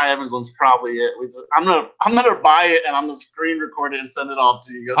 Kai Evans one's probably it. I'm gonna buy it and I'm gonna screen record it and send it off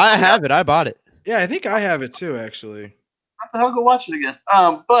to you. I have it. I bought it. Yeah, I think I have it too, actually. What the hell? Go watch it again.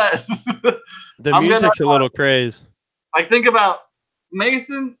 But the music's a little crazy. Like, think about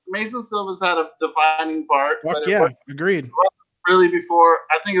Mason. Mason Silva's had a defining part. Fuck yeah, agreed. Really, before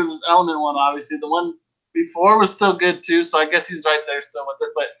I think it was his Element one. Obviously, the one before was still good too. So I guess he's right there still with it.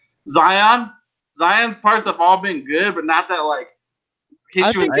 But Zion's parts have all been good, but not that like.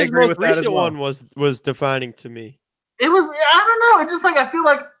 I think his most recent one was defining to me. It was. I don't know. It just like I feel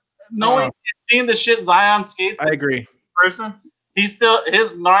like knowing seeing the shit Zion skates. I agree. Person, he's still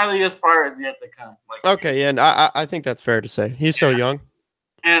his gnarliest part is yet to come. Like, okay, yeah, and I think that's fair to say. He's so young.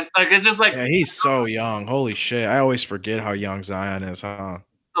 And like it's just like he's so young. Holy shit! I always forget how young Zion is, huh?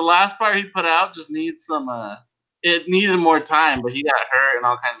 The last part he put out just needs some. It needed more time, but he got hurt and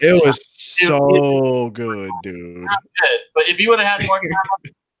all kinds of stuff. It was so good, dude. Good. But if he would have had more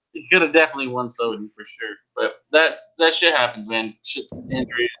time, he could have definitely won Sodi for sure. But that shit happens, man. Shit's injuries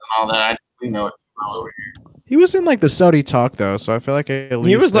and all that. We know it's well over here. He was in like the Sodi talk though, so I feel like at least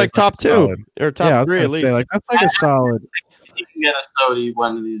he was like top 2 or top 3 at least. Like that's like a solid. He can get a Sodi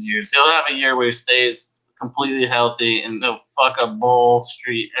one of these years. He'll have a year where he stays completely healthy and he'll fuck up bowl,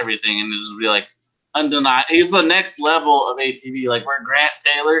 street, everything, and it'll just be like undeniable. He's the next level of ATV. Like where Grant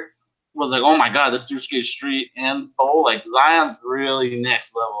Taylor was like, oh my god, this dude skates street and bowl. Like Zion's really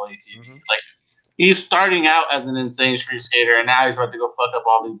next level ATV. Mm-hmm. Like he's starting out as an insane street skater, and now he's about to go fuck up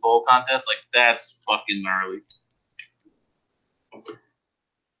all these bowl contests. Like that's fucking gnarly.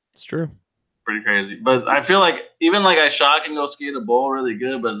 It's true. Pretty crazy. But I feel like even like Ishaq can go skate a bowl really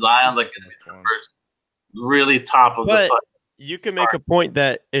good, but Zion's like the first really top of the. You can make a point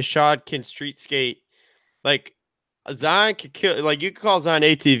that Ishaq can street skate. Like Zion could kill. Like you could call Zion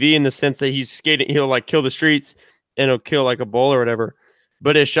ATV in the sense that he's skating. He'll like kill the streets and he'll kill like a bowl or whatever.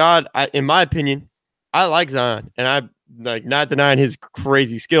 But Ishaq, in my opinion, I like Zion, and I'm like not denying his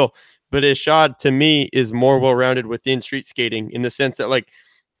crazy skill. But Ishaq to me is more well-rounded within street skating in the sense that like.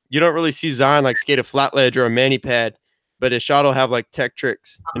 You don't really see Zion like skate a flat ledge or a mani pad, but his shot will have like tech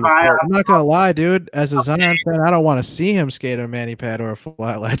tricks. I'm not gonna lie, dude. As a Zion fan, I don't want to see him skate a mani pad or a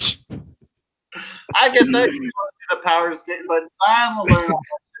flat ledge. I get that you want to see the power skate, but Zion will learn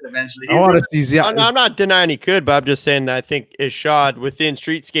eventually. I want to see Zion. I'm not denying he could, but I'm just saying that I think Ishaq within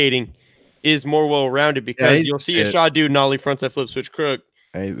street skating is more well-rounded because you'll see Ishaq do nollie frontside flip switch crook.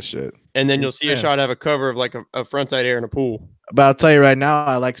 He's the shit. And then you'll see Ishaq have a cover of like a frontside air in a pool. But I'll tell you right now,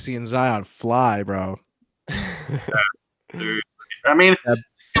 I like seeing Zion fly, bro. Seriously. I mean,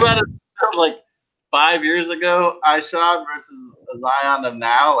 like 5 years ago I shot versus a Zion of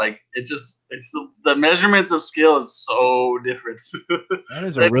now, like it's the measurements of skill is so different. That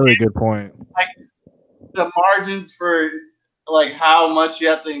is a really good point. Like the margins for like how much you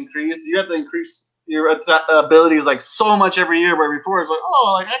have to increase your abilities like so much every year. Where before it's like,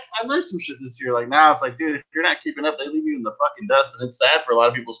 oh, like I learned some shit this year. Like now it's like, dude, if you're not keeping up, they leave you in the fucking dust, and it's sad for a lot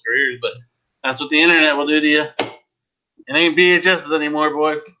of people's careers. But that's what the internet will do to you. It ain't VHSs anymore,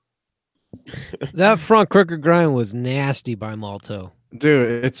 boys. That front crooked grind was nasty by Malto.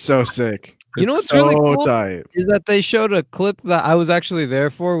 Dude, it's so sick. You know what's so really cool tight. is that they showed a clip that I was actually there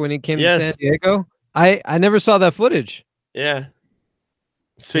for when he came to Yes. San Diego. I never saw that footage. Yeah.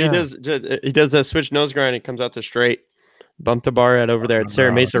 So Yeah. he does that switch nose grind. It comes out to straight. Bump the bar at over there at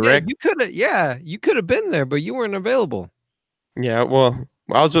Sarah Mesa Rec. You could have been there, but you weren't available. Yeah, well,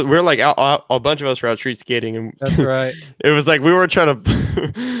 we were like a bunch of us were out street skating, and That's right. it was like we were trying to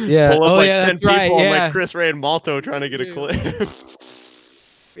pull up like 10 people, and like Chris Ray and Malto trying to get a clip.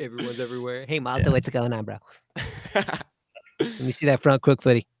 Everyone's everywhere. Hey, Malto, what's going on, bro? Let me see that front crook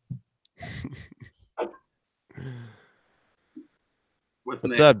footy.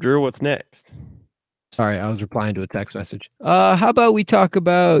 What's up, Drew? What's next? Sorry, I was replying to a text message. How about we talk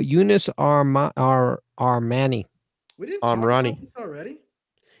about Eunice Armani? We didn't talk about this already.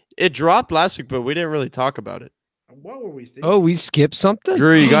 It dropped last week, but we didn't really talk about it. What were we thinking? Oh, we skipped something?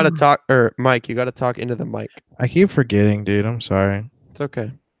 Drew, you got to talk, or Mike, you got to talk into the mic. I keep forgetting, dude. I'm sorry. It's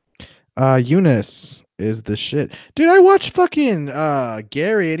okay. Eunice is the shit. Dude, I watched fucking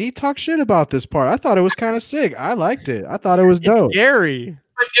Gary and he talked shit about this part. I thought it was kind of sick. I liked it. I thought it was dope. It's Gary.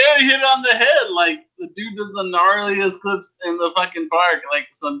 But Gary hit it on the head. Like the dude does the gnarliest clips in the fucking park. Like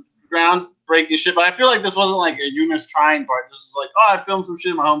some groundbreaking shit. But I feel like this wasn't like a Eunice trying part. This is like, oh, I filmed some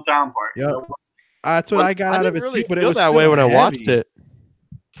shit in my hometown part. Yep. That's what I got out of it really too, but it feel was that way when I watched it.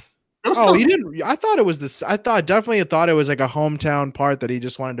 Oh, you didn't? I thought it was this. I definitely thought it was like a hometown part that he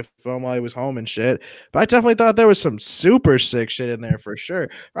just wanted to film while he was home and shit. But I definitely thought there was some super sick shit in there for sure.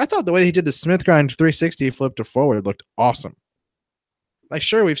 I thought the way he did the Smith grind 360 flip to forward looked awesome. Like,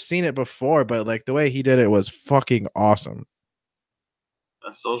 sure, we've seen it before, but like the way he did it was fucking awesome.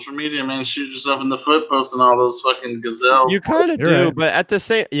 That's social media, man. Shoot yourself in the foot posting all those fucking gazelles. You kind of do, right. but at the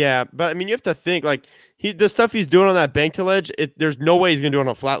same, yeah. But I mean, you have to think like the stuff he's doing on that bank to ledge. There's no way he's gonna do it on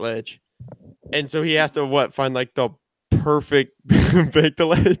a flat ledge, and so he has to find like the perfect bank to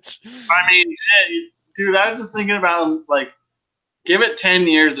ledge. I mean, yeah, dude, I'm just thinking about like, give it 10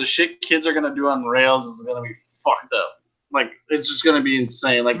 years, the shit kids are gonna do on rails is gonna be fucked up. Like, it's just gonna be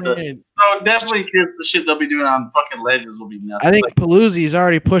insane. Like definitely kids, the shit they'll be doing on fucking ledges will be nuts. I think like, Paloozi's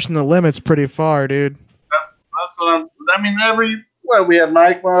already pushing the limits pretty far, dude. That's what I mean, we have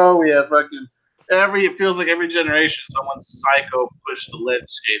Mike Mo, we have fucking it feels like every generation someone's psycho pushed the ledge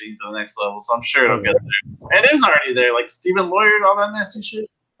skating to the next level. So I'm sure it'll get there. And it is already there. Like Stephen Lawyer, all that nasty shit.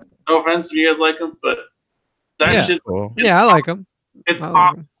 No offense if you guys like him, but that shit's cool. Yeah, I like him. It's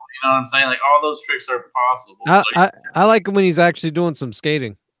possible. You know what I'm saying? Like all those tricks are possible. I like him when he's actually doing some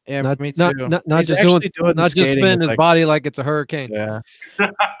skating. Yeah, me too. Not just spinning his body like it's a hurricane. Yeah. Do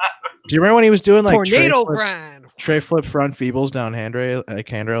you remember when he was doing like tornado grind, tray flip front feebles down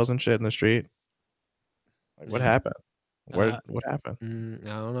handrails and shit in the street? Like, what happened? What happened? I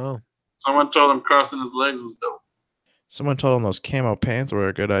don't know. Someone told him crossing his legs was dope. Someone told him those camo pants were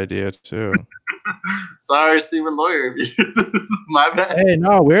a good idea too. Sorry, Stephen Lawyer. My bad. Hey,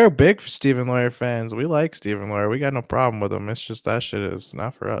 no, we're big Stephen Lawyer fans. We like Stephen Lawyer. We got no problem with him. It's just that shit is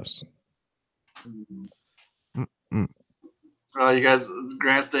not for us. You guys,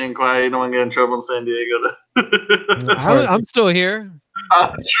 Grant staying quiet. You don't want to get in trouble in San Diego. I'm still here.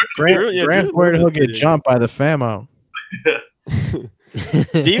 Grant's worried he'll get jumped by the famo.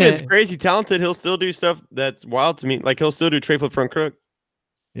 Steven's crazy talented. He'll still do stuff that's wild to me. Like he'll still do tray flip front crook.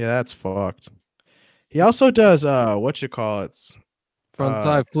 Yeah, that's fucked. He also does front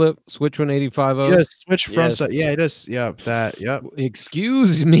side flip, switch 185. Yeah, switch front side. Yeah, he does. Yeah, that. Yep.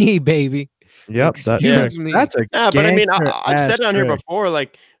 Excuse me, baby. Yep. Excuse me. That's a but I mean, I've said on here before,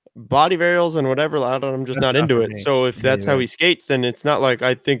 like body varials and whatever. I'm just not into it. So if that's how he skates, then it's not like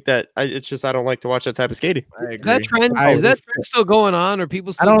I think that. It's just I don't like to watch that type of skating. Is that trend? Is that trend still going on? Or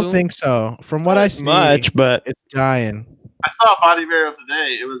people still? I don't think so. From what I see, much, but it's dying. I saw a body varial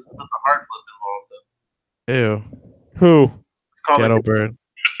today. It was with the hard flip involved. Ew. Who? It's called Ghetto Bird.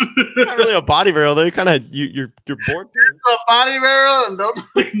 Not really a body varial. They're kind of you're bored. It's a body varial and don't do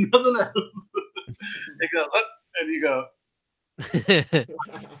nothing else. It goes up and you go.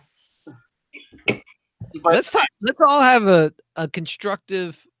 Let's all have a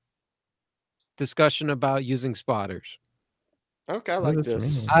constructive discussion about using spotters. Okay, I like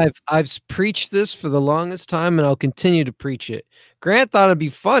this. I've preached this for the longest time, and I'll continue to preach it. Grant thought it'd be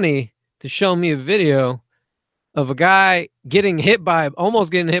funny to show me a video of a guy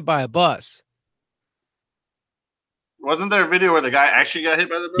almost getting hit by a bus. Wasn't there a video where the guy actually got hit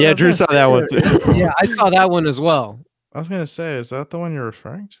by the bus? Yeah, Drew saw that one too. Yeah, I saw that one as well. I was gonna say, is that the one you're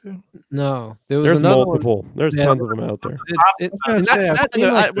referring to? No, there's multiple. One. There's tons of them out there.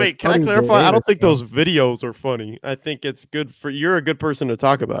 Wait, can I clarify? I don't think those videos are funny. I think it's good you're a good person to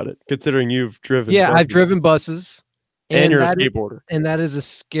talk about it, considering you've driven. Yeah, I've driven buses. And you're a skateboarder. And that is a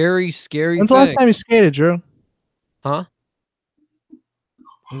scary, scary When's thing. the last time you skated, Drew? Huh?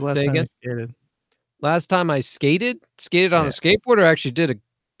 When's the last time you skated? Last time I skated on a skateboard, or actually did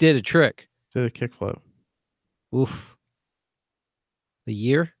a trick? Did a kickflip. Oof. The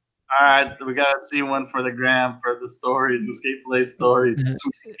year? All right, we gotta see one for the gram for the story, the skate play story.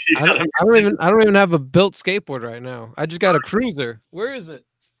 I don't even have a built skateboard right now. I just got a cruiser. Where is it?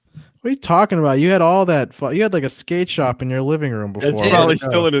 What are you talking about? You had all that fun. You had like a skate shop in your living room before. It's probably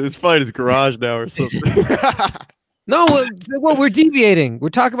still in it. It's probably in his garage now or something. No, well, we're deviating. We're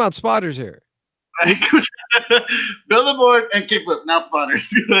talking about spotters here. Build a board and kickflip, not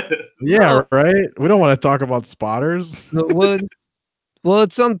spotters. Yeah, right. We don't want to talk about spotters. Well,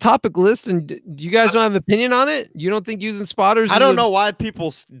 it's on the topic list, and you guys don't have an opinion on it. You don't think using spotters? I don't know why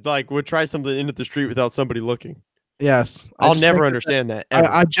people would try something into the street without somebody looking. Yes, I'll never understand that.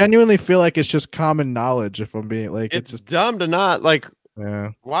 I genuinely feel like it's just common knowledge. If I'm being like, it's just dumb to not like. Yeah.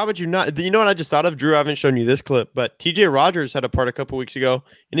 Why would you not? You know what I just thought of, Drew? I haven't shown you this clip, but TJ Rogers had a part a couple weeks ago.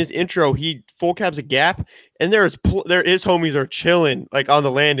 In his intro, he full cabs a gap, and his homies are chilling like on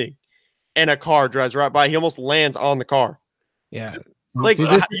the landing, and a car drives right by. He almost lands on the car. Yeah. Like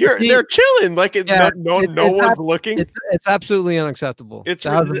they're chilling, like no one's looking. It's absolutely unacceptable. It's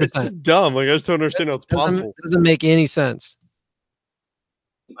just dumb. Like I just don't understand how it's possible. It doesn't make any sense.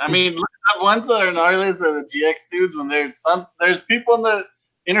 I mean, look at the ones that are gnarliest are the GX dudes. When there's people in the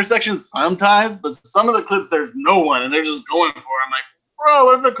intersections sometimes, but some of the clips there's no one and they're just going for it. I'm like, bro,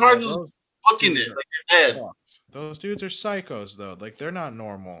 what if the car just looking it like you're dead? Those dudes are psychos though. Like they're not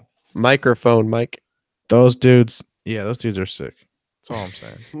normal. Microphone, Mike. Those dudes, those dudes are sick. That's all I'm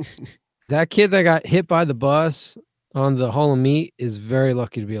saying. That kid that got hit by the bus on the Hall of Meat is very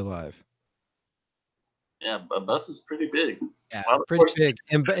lucky to be alive. Yeah, a bus is pretty big. Yeah, pretty big.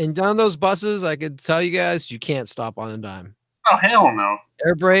 And on those buses, I could tell you guys, you can't stop on a dime. Oh, hell no.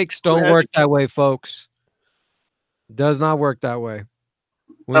 Air brakes don't work that way, folks. It does not work that way.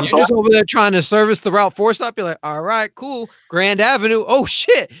 When you're just over there trying to service the Route 4 stop, you're like, all right, cool. Grand Avenue. Oh,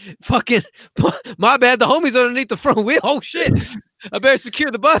 shit. Fucking, my bad. The homie's underneath the front wheel. Oh, shit. I better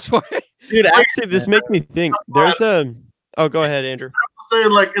secure the bus for it. Dude, actually, this makes me think. There's a... Oh, go ahead, Andrew. I'm saying,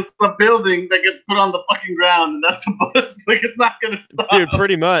 like, it's the building that gets put on the fucking ground, and that's a bus. Like, it's not going to stop. Dude,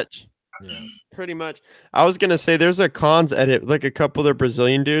 pretty much. Yeah. Pretty much. I was going to say there's a cons edit, like a couple of the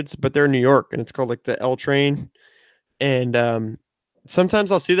Brazilian dudes, but they're in New York, and it's called, like, the L Train. And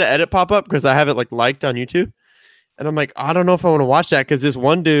sometimes I'll see the edit pop up because I have it, like, liked on YouTube. And I'm like, I don't know if I want to watch that because this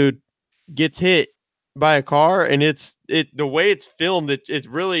one dude gets hit by a car, and the way it's filmed,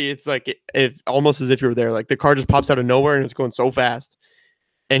 it's like it almost as if you were there. Like the car just pops out of nowhere and it's going so fast,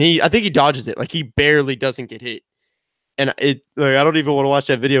 and I think he dodges it. Like he barely doesn't get hit, and I don't even want to watch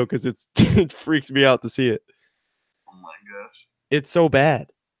that video because it freaks me out to see it. Oh my gosh, it's so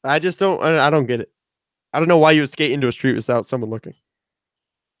bad. I don't get it. I don't know why you would skate into a street without someone looking.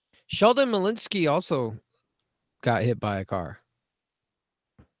 Sheldon Malinsky also got hit by a car.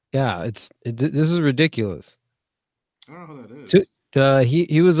 Yeah, this is ridiculous. I don't know who that is.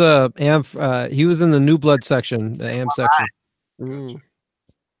 He was he was in the New Blood section, the AM section. Gotcha.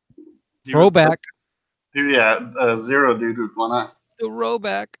 Throwback. Zero dude with one eye.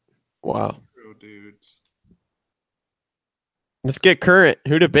 Throwback. Wow. Zero dudes. Let's get current.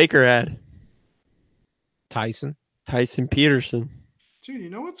 Who did Baker add? Tyson Peterson. Dude, you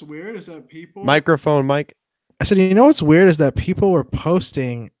know what's weird is that people... Microphone, Mike. I said, you know what's weird is that people were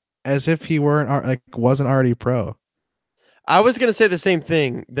posting as if he wasn't already pro. I was gonna say the same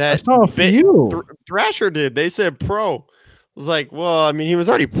thing. That I saw a few. Thrasher did. They said pro. I was like, well, I mean, he was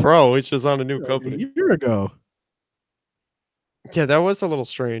already pro. It's just on a new company. A year ago. Yeah, that was a little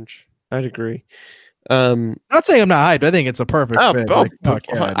strange. I'd agree. Not saying I'm not hyped. I think it's a perfect fit.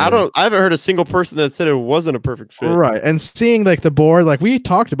 I haven't heard a single person that said it wasn't a perfect fit. Right. And seeing like the board, like we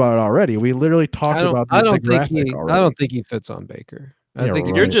talked about it already. We literally talked about the graphic already. I don't think he fits on Baker. I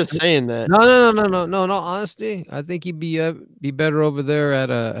think you're just saying that. No. Honesty, I think he'd be better over there at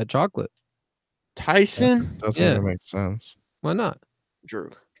a chocolate. Tyson doesn't even make sense. Why not?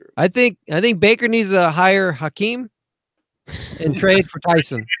 Drew. I think Baker needs to hire Hakeem and trade for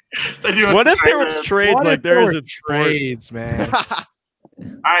Tyson. What if there was trades like there is a trades, man? All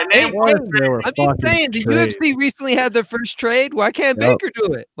right, Hey, I'm just saying, the UFC recently had their first trade. Why can't Baker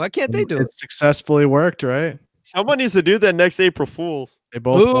do it? Why can't they do it? It successfully worked, right? Someone needs to do that next April Fools. They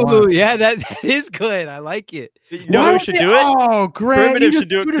both Ooh, won. yeah, that is good. I like it. You know who should do it? Oh, Grant, Primitive should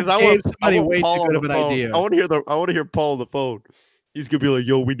do it because I want somebody way Paul too good on of the an phone. idea. I want to hear Paul on the phone. He's gonna be like,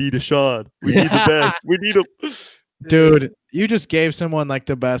 "Yo, we need a shot. We need the bag. We need him." Dude, you just gave someone like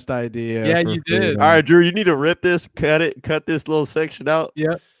the best idea. Yeah, you did. All right, Drew, you need to rip this, cut this little section out.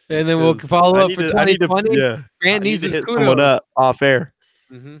 Yep. And then we'll follow up for 2020. Yeah, Grant needs his hit kudos. someone up off air.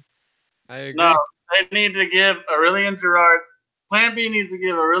 I agree. No, they need to give Aurelian Gerard. Plan B needs to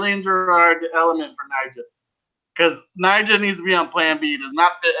give Aurelian Gerard the element for Nigel. Because Nigel needs to be on Plan B. Does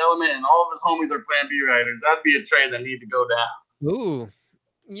not fit element, and all of his homies are Plan B riders. That'd be a trade that need to go down. Ooh.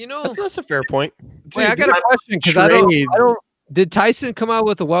 You know, That's a fair point. wait, I got a question because I don't. Did Tyson come out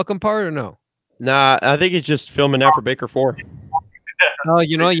with a welcome part or no? Nah, I think he's just filming that for Baker 4. Oh,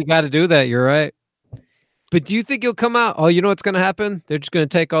 you know, you got to do that. You're right. But do you think he'll come out? Oh, you know what's going to happen? They're just going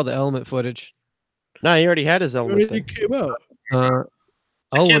to take all the element footage. Nah, he already had his element. He came out.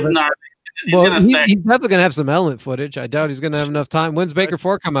 Oh, He's not. He's well, gonna stay. he's definitely going to have some element footage. I doubt he's going to have enough time. When's Baker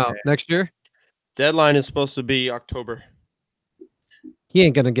 4 come out? Next year? Deadline is supposed to be October. He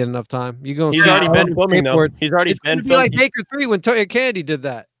ain't going to get enough time. You're going. He's already been filming though. He's already been filming. Like Baker 3 when Kennedy did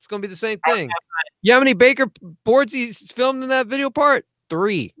that. It's going to be the same thing. You know how many Baker boards he's filmed in that video part?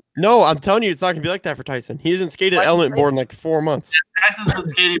 3. No, I'm telling you, it's not going to be like that for Tyson. He hasn't skated element board in like 4 months. Tyson's been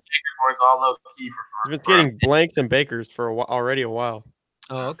skating Baker boards all low key for He's been skating blanks and Bakers for already a while.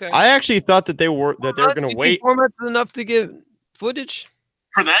 Oh, okay. I actually thought that they were going to wait. 4 months is enough to get footage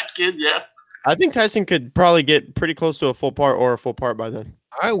for that kid. Yeah, I think Tyson could probably get pretty close to a full part by then.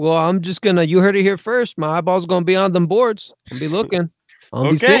 All right. Well, I'm just gonna. You heard it here first. My eyeball's gonna be on them boards. I'm be looking. I'll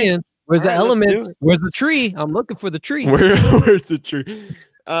be seeing. Where's the element? Where's the tree? I'm looking for the tree. Where's the tree?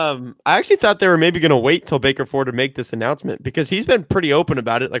 I actually thought they were maybe going to wait till Baker 4 to make this announcement because he's been pretty open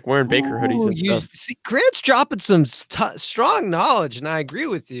about it, like wearing Baker hoodies and stuff. See, Grant's dropping some strong knowledge, and I agree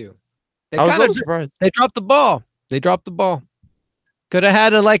with you. I was a little surprised. They dropped the ball. Could have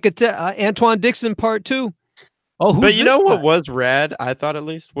had Antoine Dixon part 2. Oh, but you know what was rad? I thought at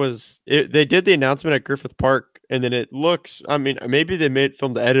least was they did the announcement at Griffith Park, and then it looks. I mean, maybe they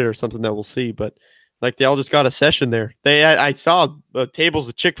filmed the edit or something that we'll see, but. Like they all just got a session there. I saw tables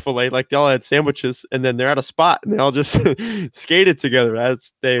of Chick-fil-A, like they all had sandwiches, and then they're at a spot and they all just skated together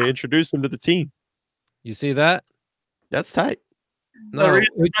as they introduced them to the team. You see that? That's tight. No,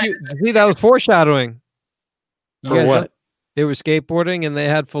 see that was foreshadowing. For what? They were skateboarding and they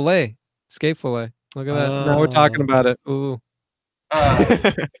had Fillet, skate Fillet. Look at that. Now we're talking about it. Ooh,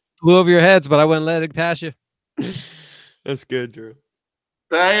 flew over your heads, but I wouldn't let it pass you. That's good, Drew.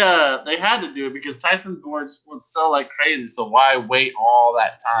 They had to do it because Tyson boards would sell like crazy. So why wait all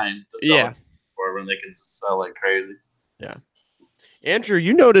that time to sell it when they can just sell like crazy? Yeah. Andrew,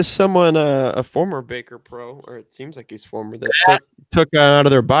 you noticed someone, a former Baker pro, or it seems like he's former, that took out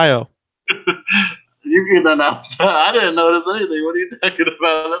of their bio. You can announce that. I didn't notice anything. What are you talking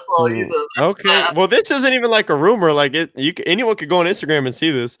about? That's all you know. Okay. Well, this isn't even like a rumor. Like anyone could go on Instagram and see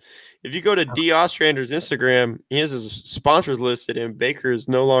this. If you go to D. Ostrander's Instagram, he has his sponsors listed, and Baker is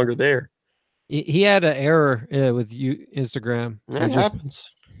no longer there. He had an error with Instagram. That happens.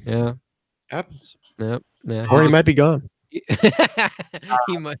 Yeah. Happens. Yep. Yeah. Or he might be gone.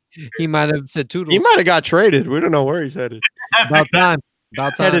 he might have said toodles. He might have got traded. We don't know where he's headed. About time.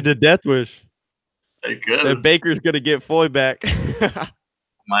 Headed to Death Wish. They could. And Baker's going to get Foy back.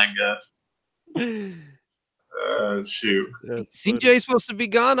 My gosh. Shoot. CJ's supposed to be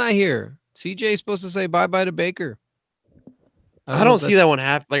gone, I hear. CJ's supposed to say bye-bye to Baker. I don't see that one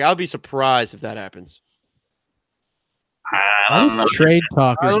happen. Like, I'll be surprised if that happens. I don't know. Trade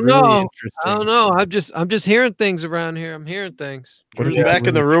talk is really interesting. I don't know. I'm just hearing things around here. I'm hearing things. Drew's back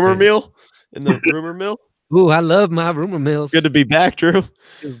in the rumor mill? In the rumor mill? Ooh, I love my rumor mills. Good to be back, Drew.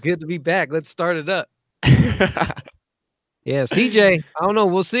 It's good to be back. Let's start it up. Yeah, CJ. I don't know.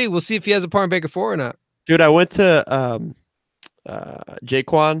 We'll see. We'll see if he has a part in Baker 4 or not. Dude, I went to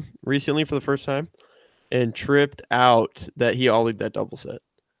Jaquan recently for the first time and tripped out that he ollied that double set.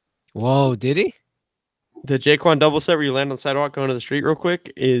 Whoa, did he? The Jaquan double set where you land on the sidewalk going to the street real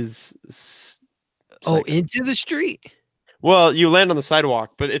quick is into the street? Well, you land on the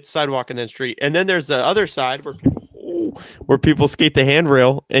sidewalk, but it's sidewalk and then street. And then there's the other side where people skate the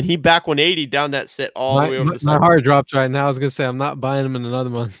handrail, and he back 180 down that set all the way over the sidewalk. My heart dropped right now. I was going to say, I'm not buying him in another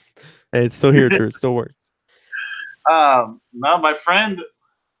month. Hey, it's still here, Drew. It still works. No, my friend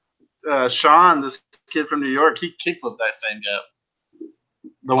Sean this kid from New York, he kickflipped that same gap.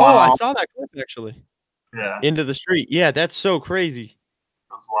 I saw that clip actually. Yeah. Into the street. Yeah, that's so crazy.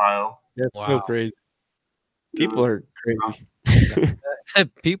 That's wild. That's so crazy. People are crazy.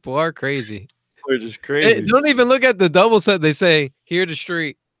 People are crazy. They're just crazy. Hey, don't even look at the double set. They say, here to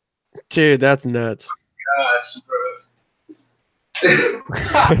street. Dude, that's nuts. Gosh,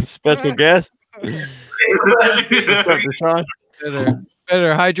 bro. Special guest. What's up, Deshaun?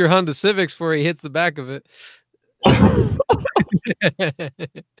 Better hide your Honda Civics before he hits the back of it.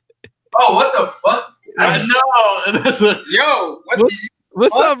 Oh, what the fuck? I know. Yo,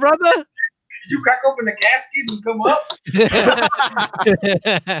 what's up, brother? Did you crack open the casket and come up?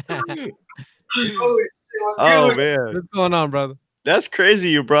 Holy shit, what's good? Man. What's going on, brother? That's crazy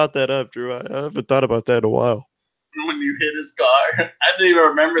you brought that up, Drew. I haven't thought about that in a while. When you hit his car. I didn't even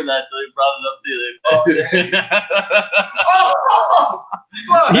remember that until you brought it up the other day.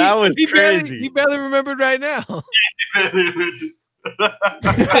 That was crazy. He barely remembered right now. Was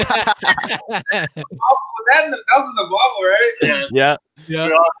that in the bubble, right? Yeah.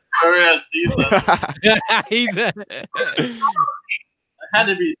 He's it had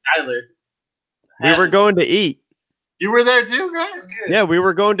to be Tyler. We were going to eat. You were there too, guys? Good. Yeah, we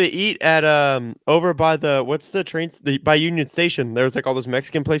were going to eat at over by by Union Station. There was like all those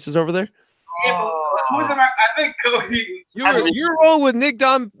Mexican places over there. Who was it? I think Cody. You're rolling with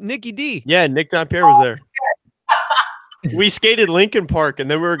Nicky D. Yeah, Nick Dompierre was there. We skated Lincoln Park, and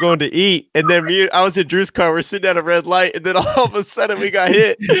then we were going to eat. And then I was in Drew's car. We're sitting at a red light, and then all of a sudden we got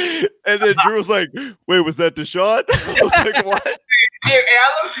hit. And then Drew was like, "Wait, was that Deshaun?" I was like, "What?" Hey,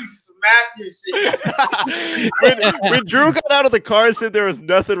 I look, you smacked your shit. when Drew got out of the car and said there was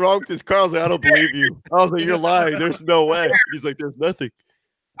nothing wrong with his car, I was like, "I don't believe you." I was like, "You're lying. There's no way." He's like, "There's nothing."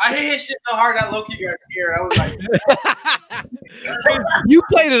 I hit his shit so hard that low-key got scared. I was like, you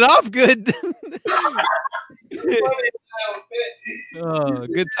played it off good. Oh,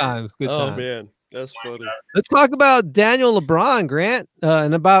 good times. Good times. Oh man, that's funny. Let's talk about Daniel LeBron, Grant,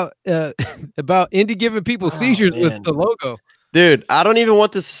 and about Indy giving people seizures with the logo. Dude, I don't even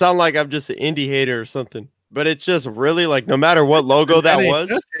want this to sound like I'm just an indie hater or something, but it's just really like no matter what logo that was.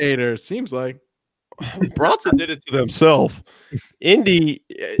 Just hater, seems like. Bronson did it to themselves. Indy,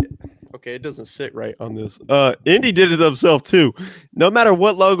 okay, it doesn't sit right on this. Indy did it themselves too. No matter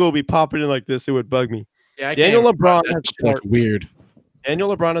what logo would be popping in like this, it would bug me. Yeah, Daniel LeBron has a part. Weird.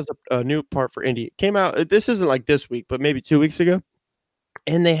 Daniel LeBron has a new part for Indy. It came out. This isn't like this week, but maybe 2 weeks ago.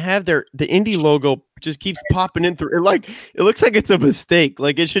 And they have the Indy logo just keeps popping in through. It looks like it's a mistake.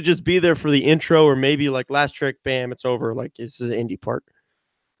 Like it should just be there for the intro or maybe like last trick, bam, it's over. Like this is an Indy part.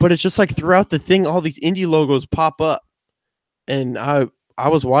 But it's just like throughout the thing, all these Indy logos pop up, and I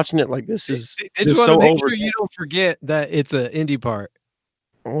was watching it like this is. They just want to make sure you don't forget that it's an Indy part.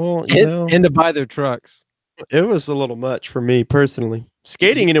 Well, and to buy their trucks. It was a little much for me personally.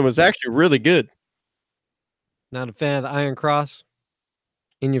 Skating in it was actually really good. Not a fan of the Iron Cross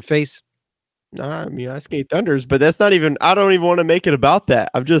in your face. Nah, I mean I skate Thunders, but that's not even. I don't even want to make it about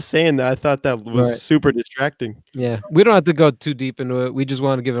that. I'm just saying that I thought that was super distracting. Yeah, we don't have to go too deep into it. We just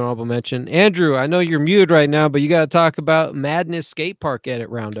want to give an honorable mention. Andrew, I know you're muted right now, but you got to talk about Madness Skate Park Edit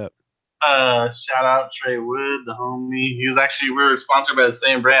Roundup. Shout out Trey Wood, the homie. He was actually we were sponsored by the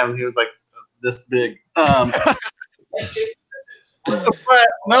same brand. He was like this big. But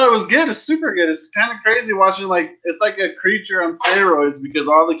no, it was good. It's super good. It's kind of crazy watching it's like a creature on steroids because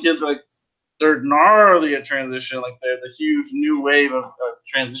all the kids are they're gnarly at transition. Like they're the huge new wave of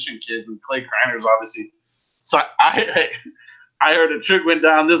transition kids, and Clay Kreiner's obviously. So I heard a trick went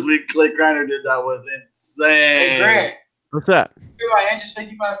down this week. Clay Kreiner did that was insane. Hey Grant, what's that? My hand just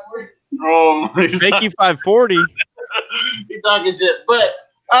shaky 540. Oh, shaky 540. He talking shit, but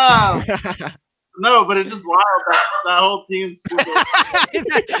no, but it's just wild that whole team's super.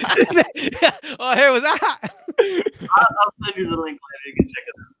 Oh, here was that. I'll send you the link later. You can check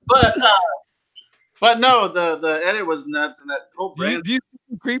it out. But no, the edit was nuts, and that whole brand. Do you see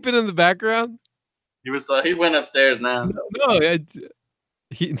him creeping in the background? He was. He went upstairs now. No,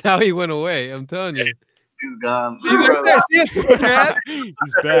 now he went away. I'm telling you. He's gone. He's right there. See it?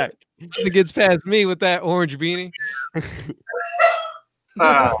 He's back. It gets past me with that orange beanie.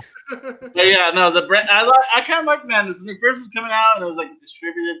 Yeah, no, the brand. I kind of like Madness when it first was coming out, and it was like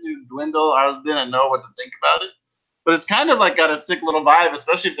distributed to dwindle. I didn't know what to think about it, but it's kind of like got a sick little vibe,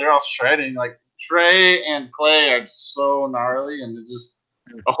 especially if they're all shredding. Like Trey and Clay are so gnarly, and it's just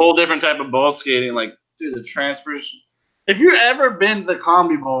a whole different type of ball skating. Like, dude, the transfers. If you've ever been to the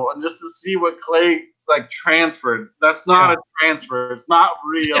Combi Bowl and just to see what Clay transferred, that's not a transfer. It's not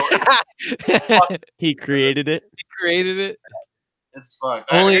real. He created it. He created it. It's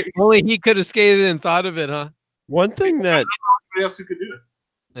fucked. Only he could have skated and thought of it, huh? One thing that Nobody else who could do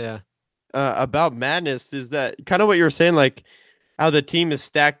it. Yeah. About Madness is that kind of what you were saying, like how the team is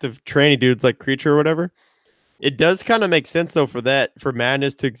stacked of tranny dudes like Creature or whatever. It does kind of make sense though for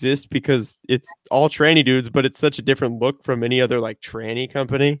Madness to exist because it's all tranny dudes, but it's such a different look from any other like tranny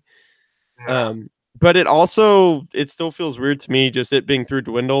company. Yeah. But it still feels weird to me just it being through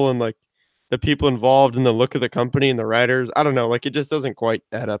Dwindle and like the people involved and the look of the company and the writers. I don't know, like it just doesn't quite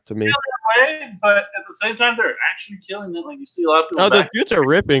add up to me. Way, but at the same time, they're actually killing it. Like you see a lot of people. Oh, the dudes are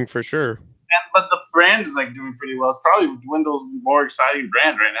ripping for sure. But the brand is like doing pretty well. It's probably Dwindle's more exciting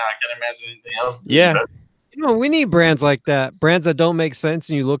brand right now. I can't imagine anything else. Yeah. Better. You know, we need brands like that. Brands that don't make sense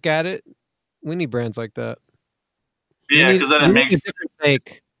and you look at it. We need brands like that. Yeah, because then it makes a different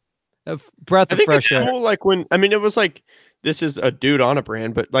take. A breath of fresh air. Cool, like it was like this is a dude on a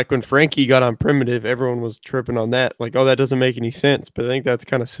brand, but like when Frankie got on Primitive, everyone was tripping on that. Like, oh, that doesn't make any sense. But I think that's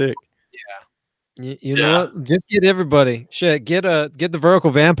kind of sick. Yeah. You know what? Just get everybody. Shit, get the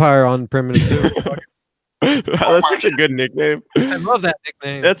vertical vampire on Primitive too. Wow, that's such a good nickname. I love that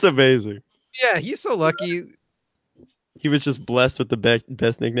nickname. That's amazing. Yeah, he's so lucky. He was just blessed with the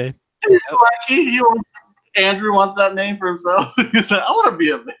best nickname. Lucky. Andrew wants that name for himself. He said, "I want to be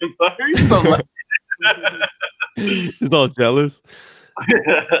a vampire." He's so lucky. He's all jealous.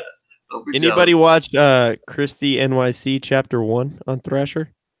 Anybody jealous. watch Christie NYC Chapter 1 on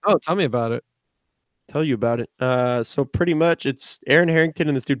Thrasher? Oh, tell me about it. Tell you about it. So pretty much it's Aaron Harrington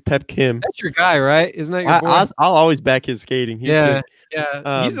and this dude Pep Kim. That's your guy, right? Isn't that your boy? I'll always back his skating. He's sick.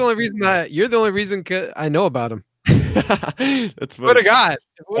 Yeah. He's the only reason you're the only reason I know about him. That's funny. What a god.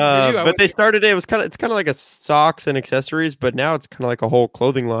 But they started it. It's kind of like a socks and accessories, but now it's kind of like a whole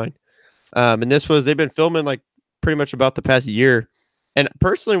clothing line. And they've been filming like pretty much about the past year. And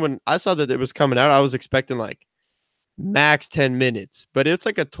personally, when I saw that it was coming out, I was expecting like max 10 minutes, but it's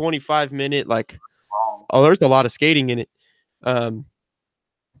like a 25-minute, like, oh, there's a lot of skating in it.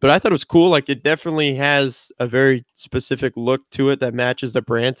 But I thought it was cool. Like it definitely has a very specific look to it that matches the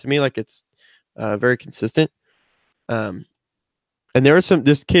brand to me. Like it's very consistent. And there was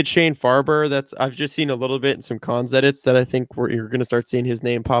this kid, Shane Farber, I've just seen a little bit in some cons edits that I think you're going to start seeing his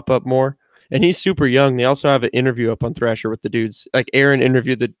name pop up more. And he's super young. They also have an interview up on Thrasher with the dudes. Like Aaron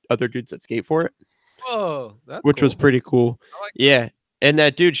interviewed the other dudes that skate for it. Whoa, that's which cool. was pretty cool. Like yeah. And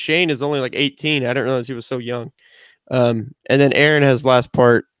that dude, Shane, is only like 18. I didn't realize he was so young. And then Aaron has last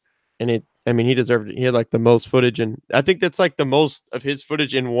part, and he deserved it. He had like the most footage, and I think that's like the most of his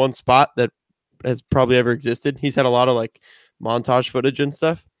footage in one spot that has probably ever existed. He's had a lot of like montage footage and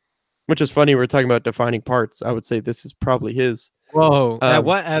stuff, which is funny. We're talking about defining parts. I would say this is probably his. Whoa.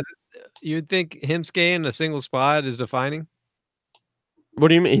 You'd think him skating a single spot is defining? What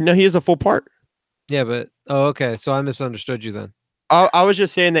do you mean? No, he is a full part. Yeah, but okay. So I misunderstood you then. I was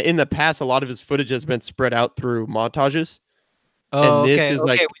just saying that in the past, a lot of his footage has been spread out through montages. Oh, and this okay. is Okay,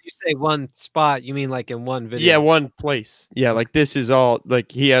 like, when you say one spot, you mean like in one video? yeah, one place. Yeah, like this is all like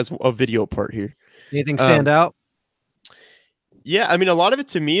he has a video part here. Anything stand out? Yeah, I mean, a lot of it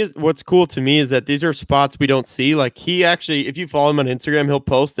to me is what's cool to me is that these are spots we don't see. Like he actually, if you follow him on Instagram, he'll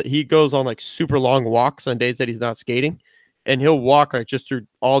post that he goes on like super long walks on days that he's not skating, and he'll walk like just through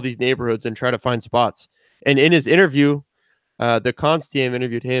all these neighborhoods and try to find spots. And in his interview, the cons team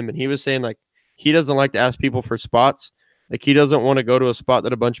interviewed him, and he was saying like he doesn't like to ask people for spots. Like he doesn't want to go to a spot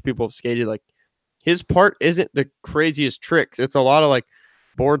that a bunch of people have skated. Like his part isn't the craziest tricks. It's a lot of like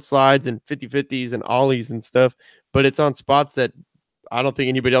board slides and 50-50s and ollies and stuff, but it's on spots that I don't think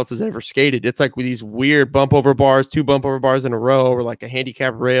anybody else has ever skated. It's like with these weird bump over bars, 2 bump over bars in a row, or like a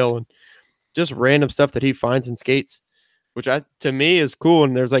handicap rail, and just random stuff that he finds in skates, which to me is cool.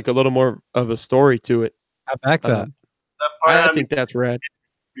 And there's like a little more of a story to it. I back that. I think that's rad.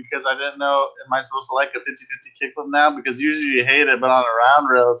 Because I didn't know, am I supposed to like a 50-50 kickflip now? Because usually you hate it, but on a round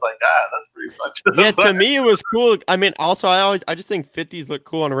rail, it's like, that's pretty fun. Yeah, to me it was cool. I mean, also I just think 50s look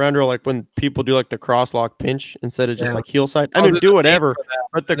cool on a round rail, like when people do like the crosslock pinch instead of just like heel side. I mean, do whatever,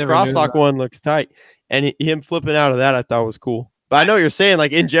 but the crosslock one looks tight, and him flipping out of that I thought was cool. But I know what you're saying,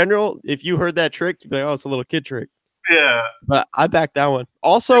 like in general, if you heard that trick, you'd be like, oh, it's a little kid trick. Yeah, but I backed that one.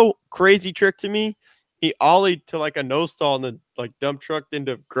 Also, crazy trick to me. He ollied to like a nose stall and then like dump trucked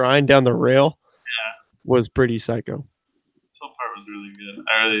into grind down the rail. Yeah, was pretty psycho. That part was really good.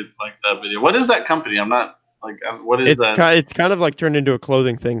 I really liked that video. What is that company? I'm not like. What is that? It's kind of like turned into a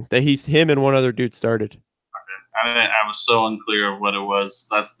clothing thing that him and one other dude started. Okay. I was so unclear of what it was.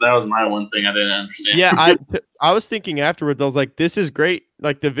 That was my one thing I didn't understand. Yeah, I was thinking afterwards. I was like, this is great.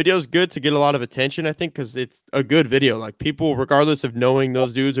 Like the video's good to get a lot of attention. I think because it's a good video. Like people, regardless of knowing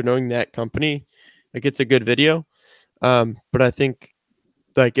those dudes or knowing that company. Like it's a good video. But I think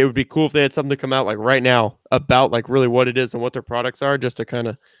like it would be cool if they had something to come out like right now about like really what it is and what their products are, just to kind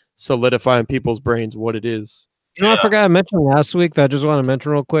of solidify in people's brains what it is. You know, I forgot to mention last week that I just want to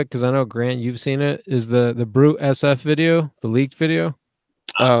mention real quick because I know Grant, you've seen it. Is the Brute SF video, the leaked video?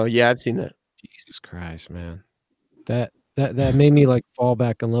 Oh yeah, I've seen that. Jesus Christ, man, that made me like fall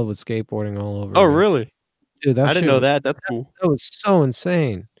back in love with skateboarding all over. Oh again. Really? Dude, I didn't know that. That's cool. That was so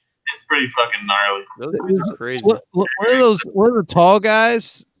insane. It's pretty fucking gnarly. Those dudes are crazy. One of the tall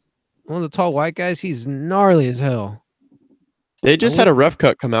guys, one of the tall white guys, he's gnarly as hell. They just had a rough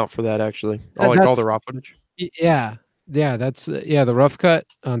cut come out for that actually. All the raw footage. Yeah, that's the rough cut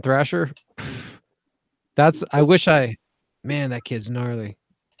on Thrasher. Man, that kid's gnarly.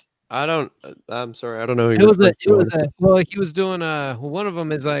 I'm sorry, I don't know who He was doing one of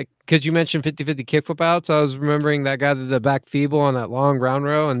them is like, because you mentioned 50-50 kickflip outs. I was remembering that guy did the back feeble on that long round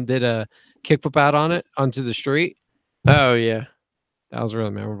row and did a kickflip out on it onto the street. Oh yeah, that was really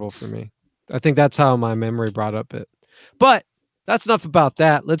memorable for me. I think that's how my memory brought up it. But that's enough about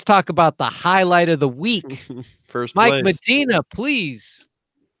that. Let's talk about the highlight of the week. First Mike place. Medina, please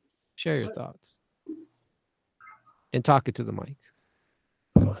share your thoughts and talk it to the mic.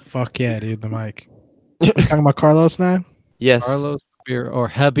 Oh, fuck yeah, dude, the mic. We're talking about Carlos now? Yes. Carlos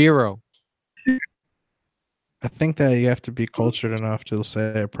or Ribeiro. I think that you have to be cultured enough to say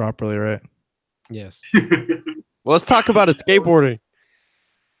it properly, right? Yes. Well, let's talk about his skateboarding.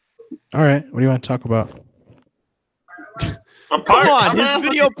 All right. What do you want to talk about? Come on, his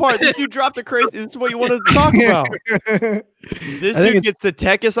video part. This dude dropped the crazy. This is what you wanted to talk about. This dude gets the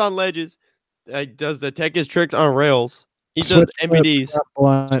Tekis on ledges. Does the Tekis tricks on rails. He does MBDs.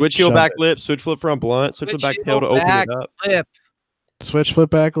 Switch heel back lip, switch flip front blunt, switch flip back tail to open it up. Lip. Switch flip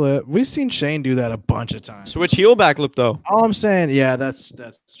back lip. We've seen Shane do that a bunch of times. Switch heel back lip though. All I'm saying, yeah, that's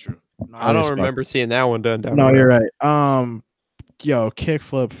true. I don't remember seeing that one done. No, you're right. Yo, kick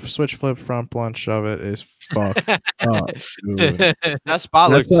flip, switch flip, front blunt, shove it is fucked up, dude. That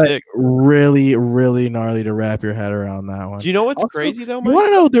spot looks sick. Really, really gnarly to wrap your head around that one. Do you know what's crazy though, Mike? You want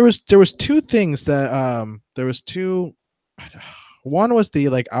to know there was two things that there was two. One was the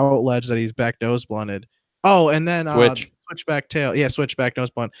like out ledge that he's back nose blunted. Oh, and then switchback tail. Yeah, switchback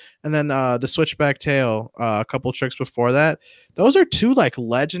nose blunt. And then the switchback tail, a couple tricks before that. Those are two like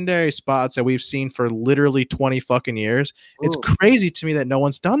legendary spots that we've seen for literally 20 fucking years. Ooh. It's crazy to me that no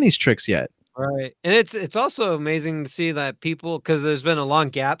one's done these tricks yet. Right. And it's also amazing to see that people, because there's been a long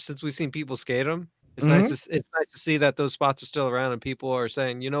gap since we've seen people skate them. It's nice to see that those spots are still around and people are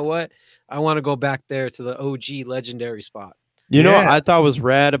saying, you know what? I want to go back there to the OG legendary spot. You know what I thought was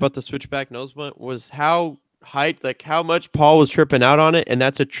rad about the switchback nose blunt was how hyped, like how much Paul was tripping out on it. And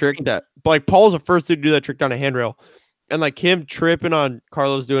that's a trick that like Paul's the first dude to do that trick down a handrail. And like him tripping on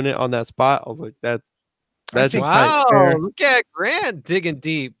Carlos doing it on that spot, I was like, that's just wow. Tight. Look at Grant digging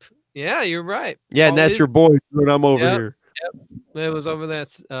deep. Yeah, you're right. Yeah, and that's your boy when I'm over here. Yep. It was over there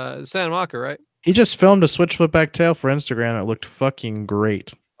at Santa Monica, right? He just filmed a switch flip back tail for Instagram. It looked fucking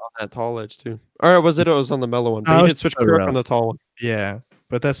great. On that tall edge too. Or was it? It was on the mellow one. But he did switch flip on the tall one. Yeah,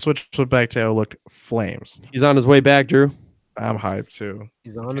 but that switch flip back tail looked flames. He's on his way back, Drew. I'm hyped too.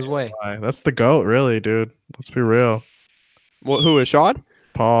 He's on his way. That's the GOAT, really, dude. Let's be real. Who is Shad?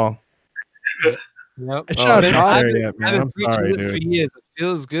 Paul. Yep. It's not there yet, man. I'm sorry, dude. For years. It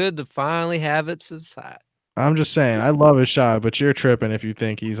feels good to finally have it subside. I'm just saying, I love his shot, but you're tripping if you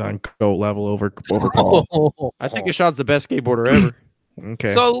think he's on GOAT level over Paul. I think his shot's the best skateboarder ever.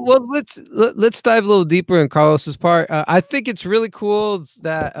 Okay. So let's dive a little deeper in Carlos's part. I think it's really cool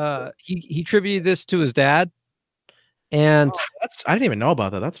that he tributed this to his dad, and I didn't even know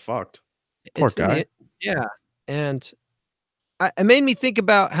about that. That's fucked. Poor guy. Yeah, and it made me think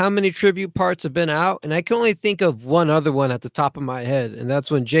about how many tribute parts have been out, and I can only think of one other one at the top of my head, and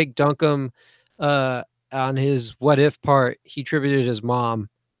that's when Jake Duncombe, on his What If part, he tributed his mom.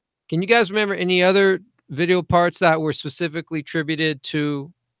 Can you guys remember any other video parts that were specifically tributed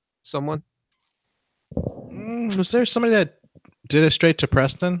to someone? Was there somebody that did it straight to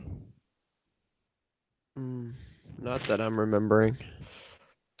Preston? Not that I'm remembering.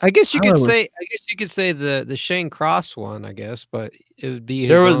 I guess you could say. I guess you could say the Shane Cross one. I guess, but it would be.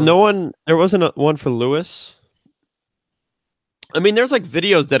 There was no one. There wasn't one for Lewis. I mean, there's like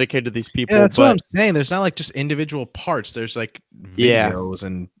videos dedicated to these people. Yeah, that's what I'm saying. There's not like just individual parts. There's like videos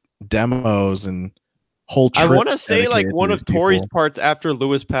and demos and whole. I want to say like one of Tori's parts after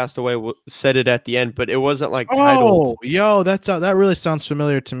Lewis passed away said it at the end, but it wasn't like titled. Oh, yo, that really sounds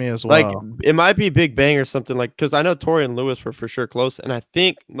familiar to me as well. Like it might be Big Bang or something like, because I know Tori and Lewis were for sure close, and I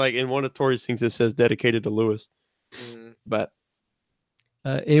think like in one of Tori's things it says dedicated to Lewis. But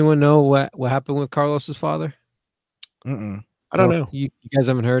anyone know what happened with Carlos's father? Mm-mm. I don't know. You guys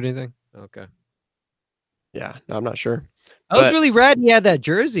haven't heard anything? Okay. Yeah, no, I'm not sure. That was But- really rad. He had that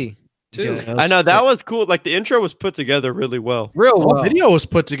jersey too. Yeah, I know that was cool. Like the intro was put together really well. Real the well. video was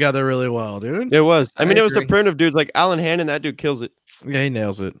put together really well, dude. It was. I I mean, it was the agree. primitive dudes like Alan Hannon. That dude kills it. Yeah, he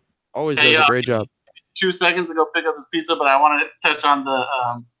nails it. Always Hey, does a great job. 2 seconds to go pick up his pizza, but I want to touch on the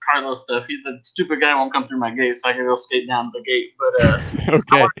Carlos stuff. The stupid guy won't come through my gate, so I can go skate down the gate. But I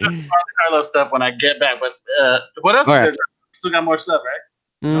Okay. want to touch on the Carlos stuff when I get back. But what else All is right. there? Still got more stuff, right?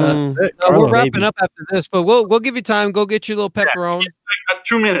 Mm, Hey, We're Carlos, wrapping maybe. up after this, but we'll give you time. Go get your little pepperoni.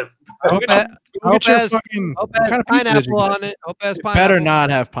 2 minutes. Hope Go get your has- fucking Hope what has kind of pizza did you pineapple get? on it. Hope has It pineapple. better not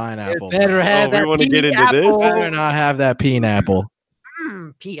have pineapple. It better have we that. wanna get into this? pea-apple. Better not have that pineapple.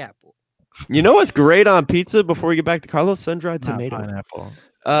 Pea-apple. You know what's great on pizza before we get back to Carlos? Sun-dried Not tomato. pineapple.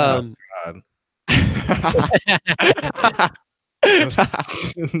 Um,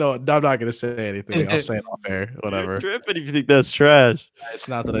 No, I'm not gonna say anything. I'll say it off air. Whatever. You're tripping if you think that's trash. It's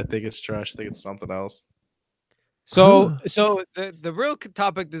not that I think it's trash. I think it's something else. So the real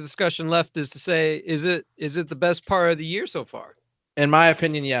topic, the discussion left is to say, is it the best part of the year so far? In my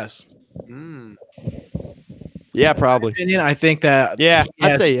opinion, yes. Yeah, probably. Opinion, I think that Yeah, he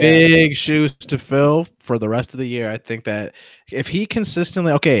I'd has say yeah. big shoes to fill for the rest of the year. I think that if he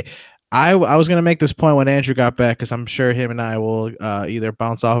consistently, I was gonna make this point when Andrew got back because I'm sure him and I will either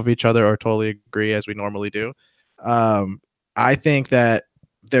bounce off of each other or totally agree as we normally do. I think that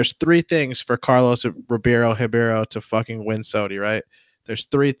there's 3 things for Carlos Ribeiro to fucking win Saudi, right? There's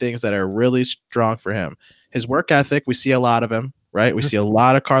 3 things that are really strong for him. His work ethic, we see a lot of him, right? We see a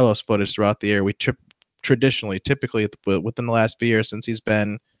lot of Carlos footage throughout the year. We typically within the last few years since he's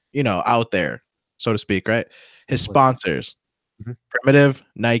been, out there, so to speak, right? His sponsors, Primitive,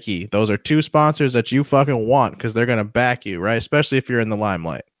 Nike. Those are 2 sponsors that you fucking want because they're gonna back you, right? Especially if you're in the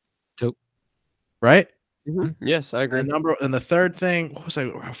limelight. Dope. Right? Yes, I agree. And the third thing,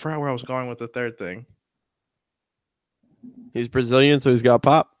 I forgot where I was going with the third thing. He's Brazilian, so he's got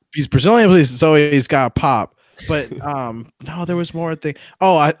pop. He's Brazilian, so he's got pop. But no, there was more thing.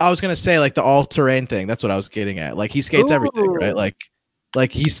 Oh, I was gonna say like the all-terrain thing. That's what I was getting at. Like he skates everything, right?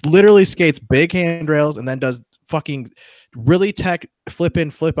 Like he literally skates big handrails and then does fucking really tech flip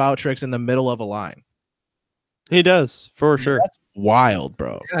in, flip out tricks in the middle of a line. He does, for sure. That's wild,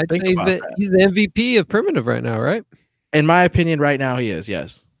 bro. Yeah, I'd Think say about that. he's the MVP of primitive right now, right? In my opinion, right now he is,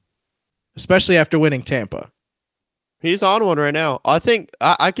 yes. Especially after winning Tampa. He's on one right now. I think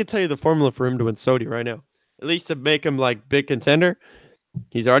I could tell you the formula for him to win Saudi right now. At least to make him like big contender.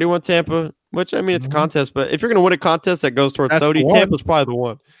 He's already won Tampa, which I mean it's a contest, but if you're gonna win a contest that goes towards That's Saudi, the one. Tampa's probably the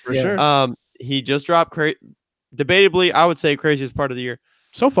one. For Yeah. sure. He just dropped debatably, I would say craziest part of the year.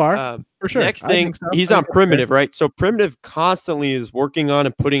 So far, for sure. Next I thing, think so. he's I on think that's Primitive, right? So Primitive constantly is working on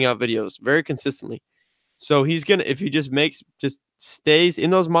and putting out videos very consistently. So he's gonna, if he just stays in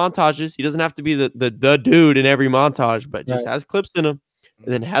those montages, he doesn't have to be the dude in every montage, but just has clips in him,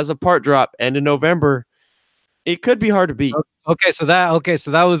 and then has a part drop end of November. It could be hard to beat. Okay, so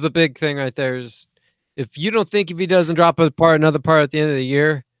that was the big thing right there. Is if you don't think if he doesn't drop another part at the end of the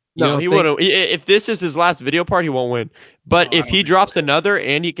year, No, he wouldn't. If this is his last video part, he won't win. But if he drops another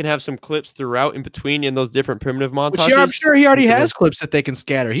and he can have some clips throughout in between in those different primitive montages. Which I'm sure he already has clips that they can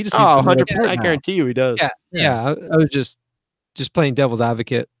scatter. He just needs to 100%. I guarantee you he does. Yeah. I was just playing devil's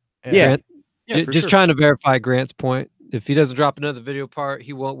advocate. Yeah. Grant, Yeah, for just sure. trying to verify Grant's point. If he doesn't drop another video part,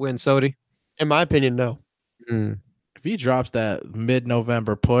 he won't win Saudi. In my opinion, no. If he drops that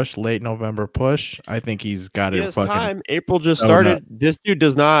mid-November push, late November push, I think he's got He it has fucking time. April just so started. This dude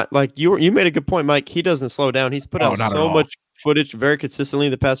does not like you made a good point, Mike. He doesn't slow down. He's put Oh, out not at so all. much footage very consistently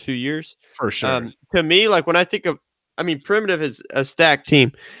the past few years. for sure. To me, like when I think of, I mean, Primitive is a stacked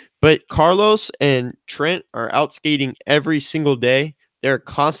team, but Carlos and Trent are out skating every single day. They're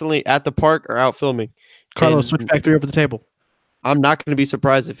constantly at the park or out filming. Carlos, and- switch back 3 over the table. I'm not going to be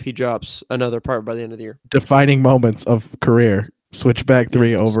surprised if he drops another part by the end of the year. Defining moments of career. Switch back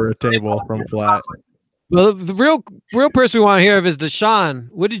 3 over a table from flat. Well, the real person we want to hear of is Deshaun.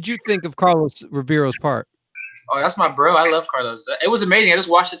 What did you think of Carlos Ribeiro's part? Oh, that's my bro. I love Carlos. It was amazing. I just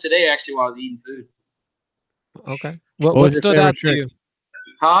watched it today actually while I was eating food. Okay. What was your stood out favorite to you?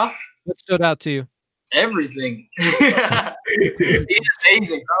 Huh? What stood out to you? Everything. He's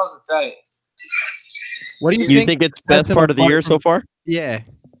amazing. Carlos is tight. What do you, You think it's best him part of the apart year so far? Yeah.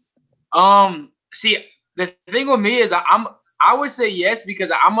 See, the thing with me is I would say yes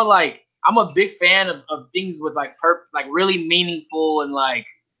because I'm a big fan of things with like really meaningful and like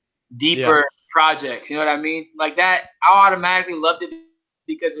deeper projects. You know what I mean? Like that, I automatically loved it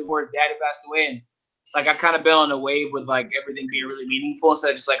because of where his daddy passed away, and like I kind of been on a wave with like everything being really meaningful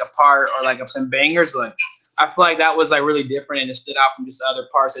instead of just like a part or like of some bangers. Like I feel like that was like really different and it stood out from just other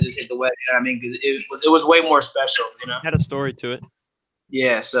parts that just hit the wet. You know what I mean? Because it was way more special, you know. Had a story to it.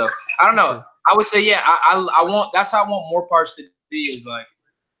 Yeah, so I don't know. I would say I want that's how I want more parts to be is like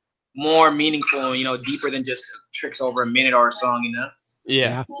more meaningful, you know, deeper than just tricks over a minute or a song, you know.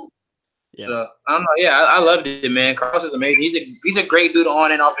 Yeah. So I don't know. Yeah, I loved it, man. Carlos is amazing. He's a great dude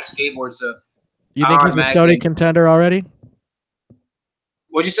on and off his skateboard. So you think he's a Sony contender already?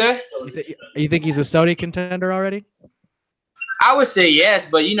 What'd you say? You think he's a Sony contender already? I would say yes,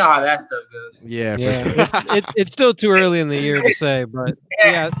 but you know how that stuff goes. Yeah. It's still too early in the year to say, but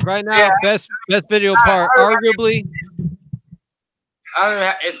yeah, right now best video part, arguably. I don't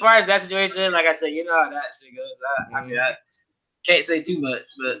know, as far as that situation, like I said, you know how that shit goes. I mean, I can't say too much,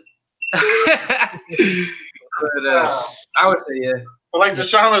 but I would say yeah. But like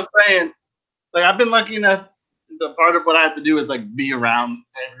Deshaun was saying, like I've been lucky enough. The part of what I have to do is like be around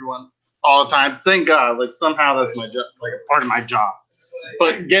everyone all the time. Thank God, like somehow that's my job, like a part of my job.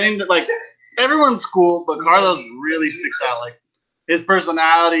 But getting to like everyone's cool, but Carlos really sticks out. Like his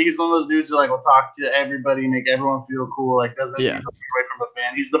personality, he's one of those dudes who like will talk to everybody, make everyone feel cool. Like doesn't take away from a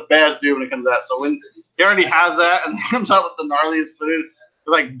fan. He's the best dude when it comes to that. So when he already has that and comes out with the gnarliest footage, it's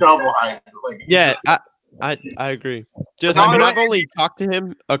like double hype. Like I agree. Just I mean, I've only talked to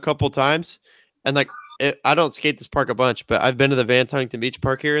him a couple times, and like. I don't skate this park a bunch, but I've been to the Vance Huntington Beach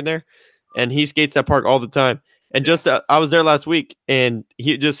Park here and there, and he skates that park all the time. And just I was there last week, and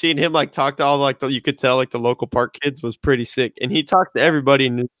he just seeing him like talk to all like you could tell like the local park kids was pretty sick. And he talks to everybody,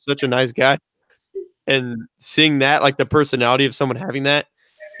 and he's such a nice guy. And seeing that, like the personality of someone having that,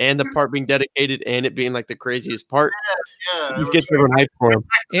 and the part being dedicated, and it being like the craziest part, he's getting everyone hyped for him.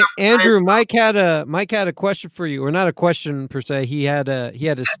 Andrew, Mike had a question for you, or not a question per se. He had a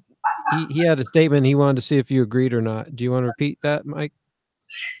statement. He wanted to see if you agreed or not. Do you want to repeat that, Mike?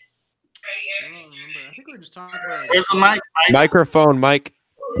 I think we were just talking about. Where's the mic? Microphone, Mike.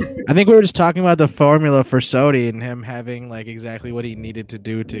 I think we were just talking about the formula for Sodi and him having like exactly what he needed to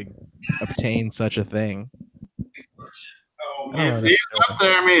do to obtain such a thing. He's up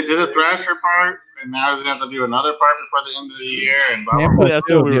there. I mean, he did a Thrasher part, and now he's going to have to do another part before the end of the year. And that's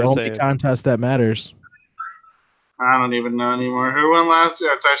what we the were only saying. contest that matters. I don't even know anymore. Who won last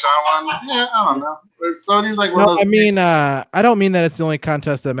year? Tyshawn won? Yeah, I don't know. Sodi's like one of those. I mean, I don't mean that it's the only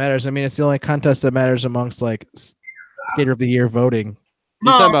contest that matters. I mean, it's the only contest that matters amongst like Skater of the Year voting.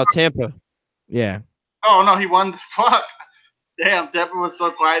 You're talking about Tampa. Yeah. Oh, no, he won. Fuck. Damn, Tampa was so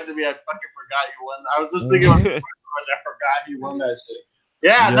quiet to me. I fucking forgot you won. I was just thinking about I forgot he won that shit.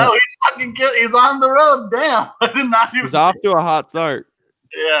 Yeah, no, he's fucking good. He's on the road. Damn. I did not even. He's off to a hot start.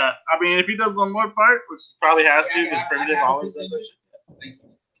 Yeah, I mean, if he does one more part, which probably has to, because Primitive always does that shit.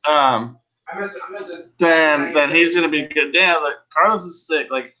 Then he's gonna be good. Damn, like Carlos is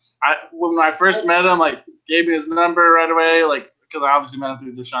sick. Like when I first met him, like gave me his number right away, like because I obviously met him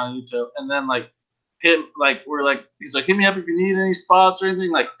through Deshaun and YouTube, and then like him, like we're like he's like hit me up if you need any spots or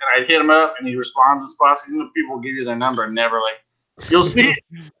anything. Like, and I hit him up, and he responds to spots. You know, people will give you their number and never like you'll see.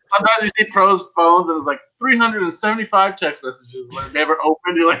 Sometimes you see pros' phones and it's like 375 text messages like never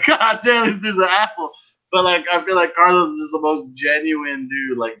opened. You're like, God damn, this dude's an asshole. But like, I feel like Carlos is just the most genuine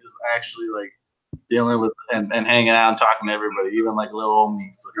dude, like just actually like dealing with and hanging out and talking to everybody, even like little old me.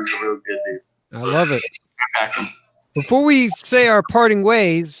 So he's a real good dude. I love it. Before we say our parting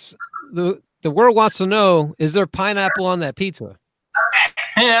ways, the world wants to know: is there pineapple on that pizza?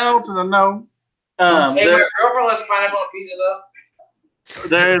 Hell to the no. Hey, my girlfriend loves pineapple on pizza though.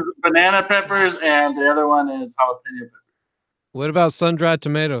 There's banana peppers, and the other one is jalapeno pepper. What about sun-dried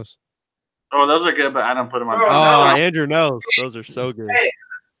tomatoes? Oh, those are good, but I don't put them on. Andrew knows. Those are so good. Hey,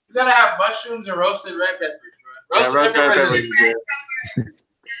 you gotta have mushrooms and roasted red peppers, bro. Roasted red peppers is good.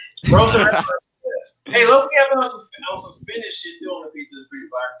 Roasted red peppers. Hey, look, we have some spinach shit too on the pizza. It's pretty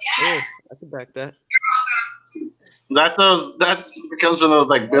fire. Yes, I can back that. That's comes from those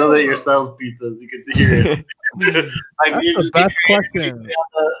like build it yourselves pizzas. You could hear it. Like, that's the best question.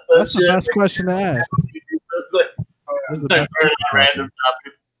 That's the best question to ask. Random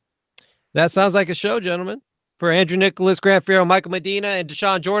topics. That sounds like a show, gentlemen. For Andrew Nicholas, Grant Farrell, Michael Medina, and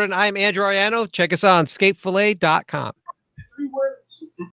Deshaun Jordan, I'm Andrew Ariano. Check us out on skatefillet.com.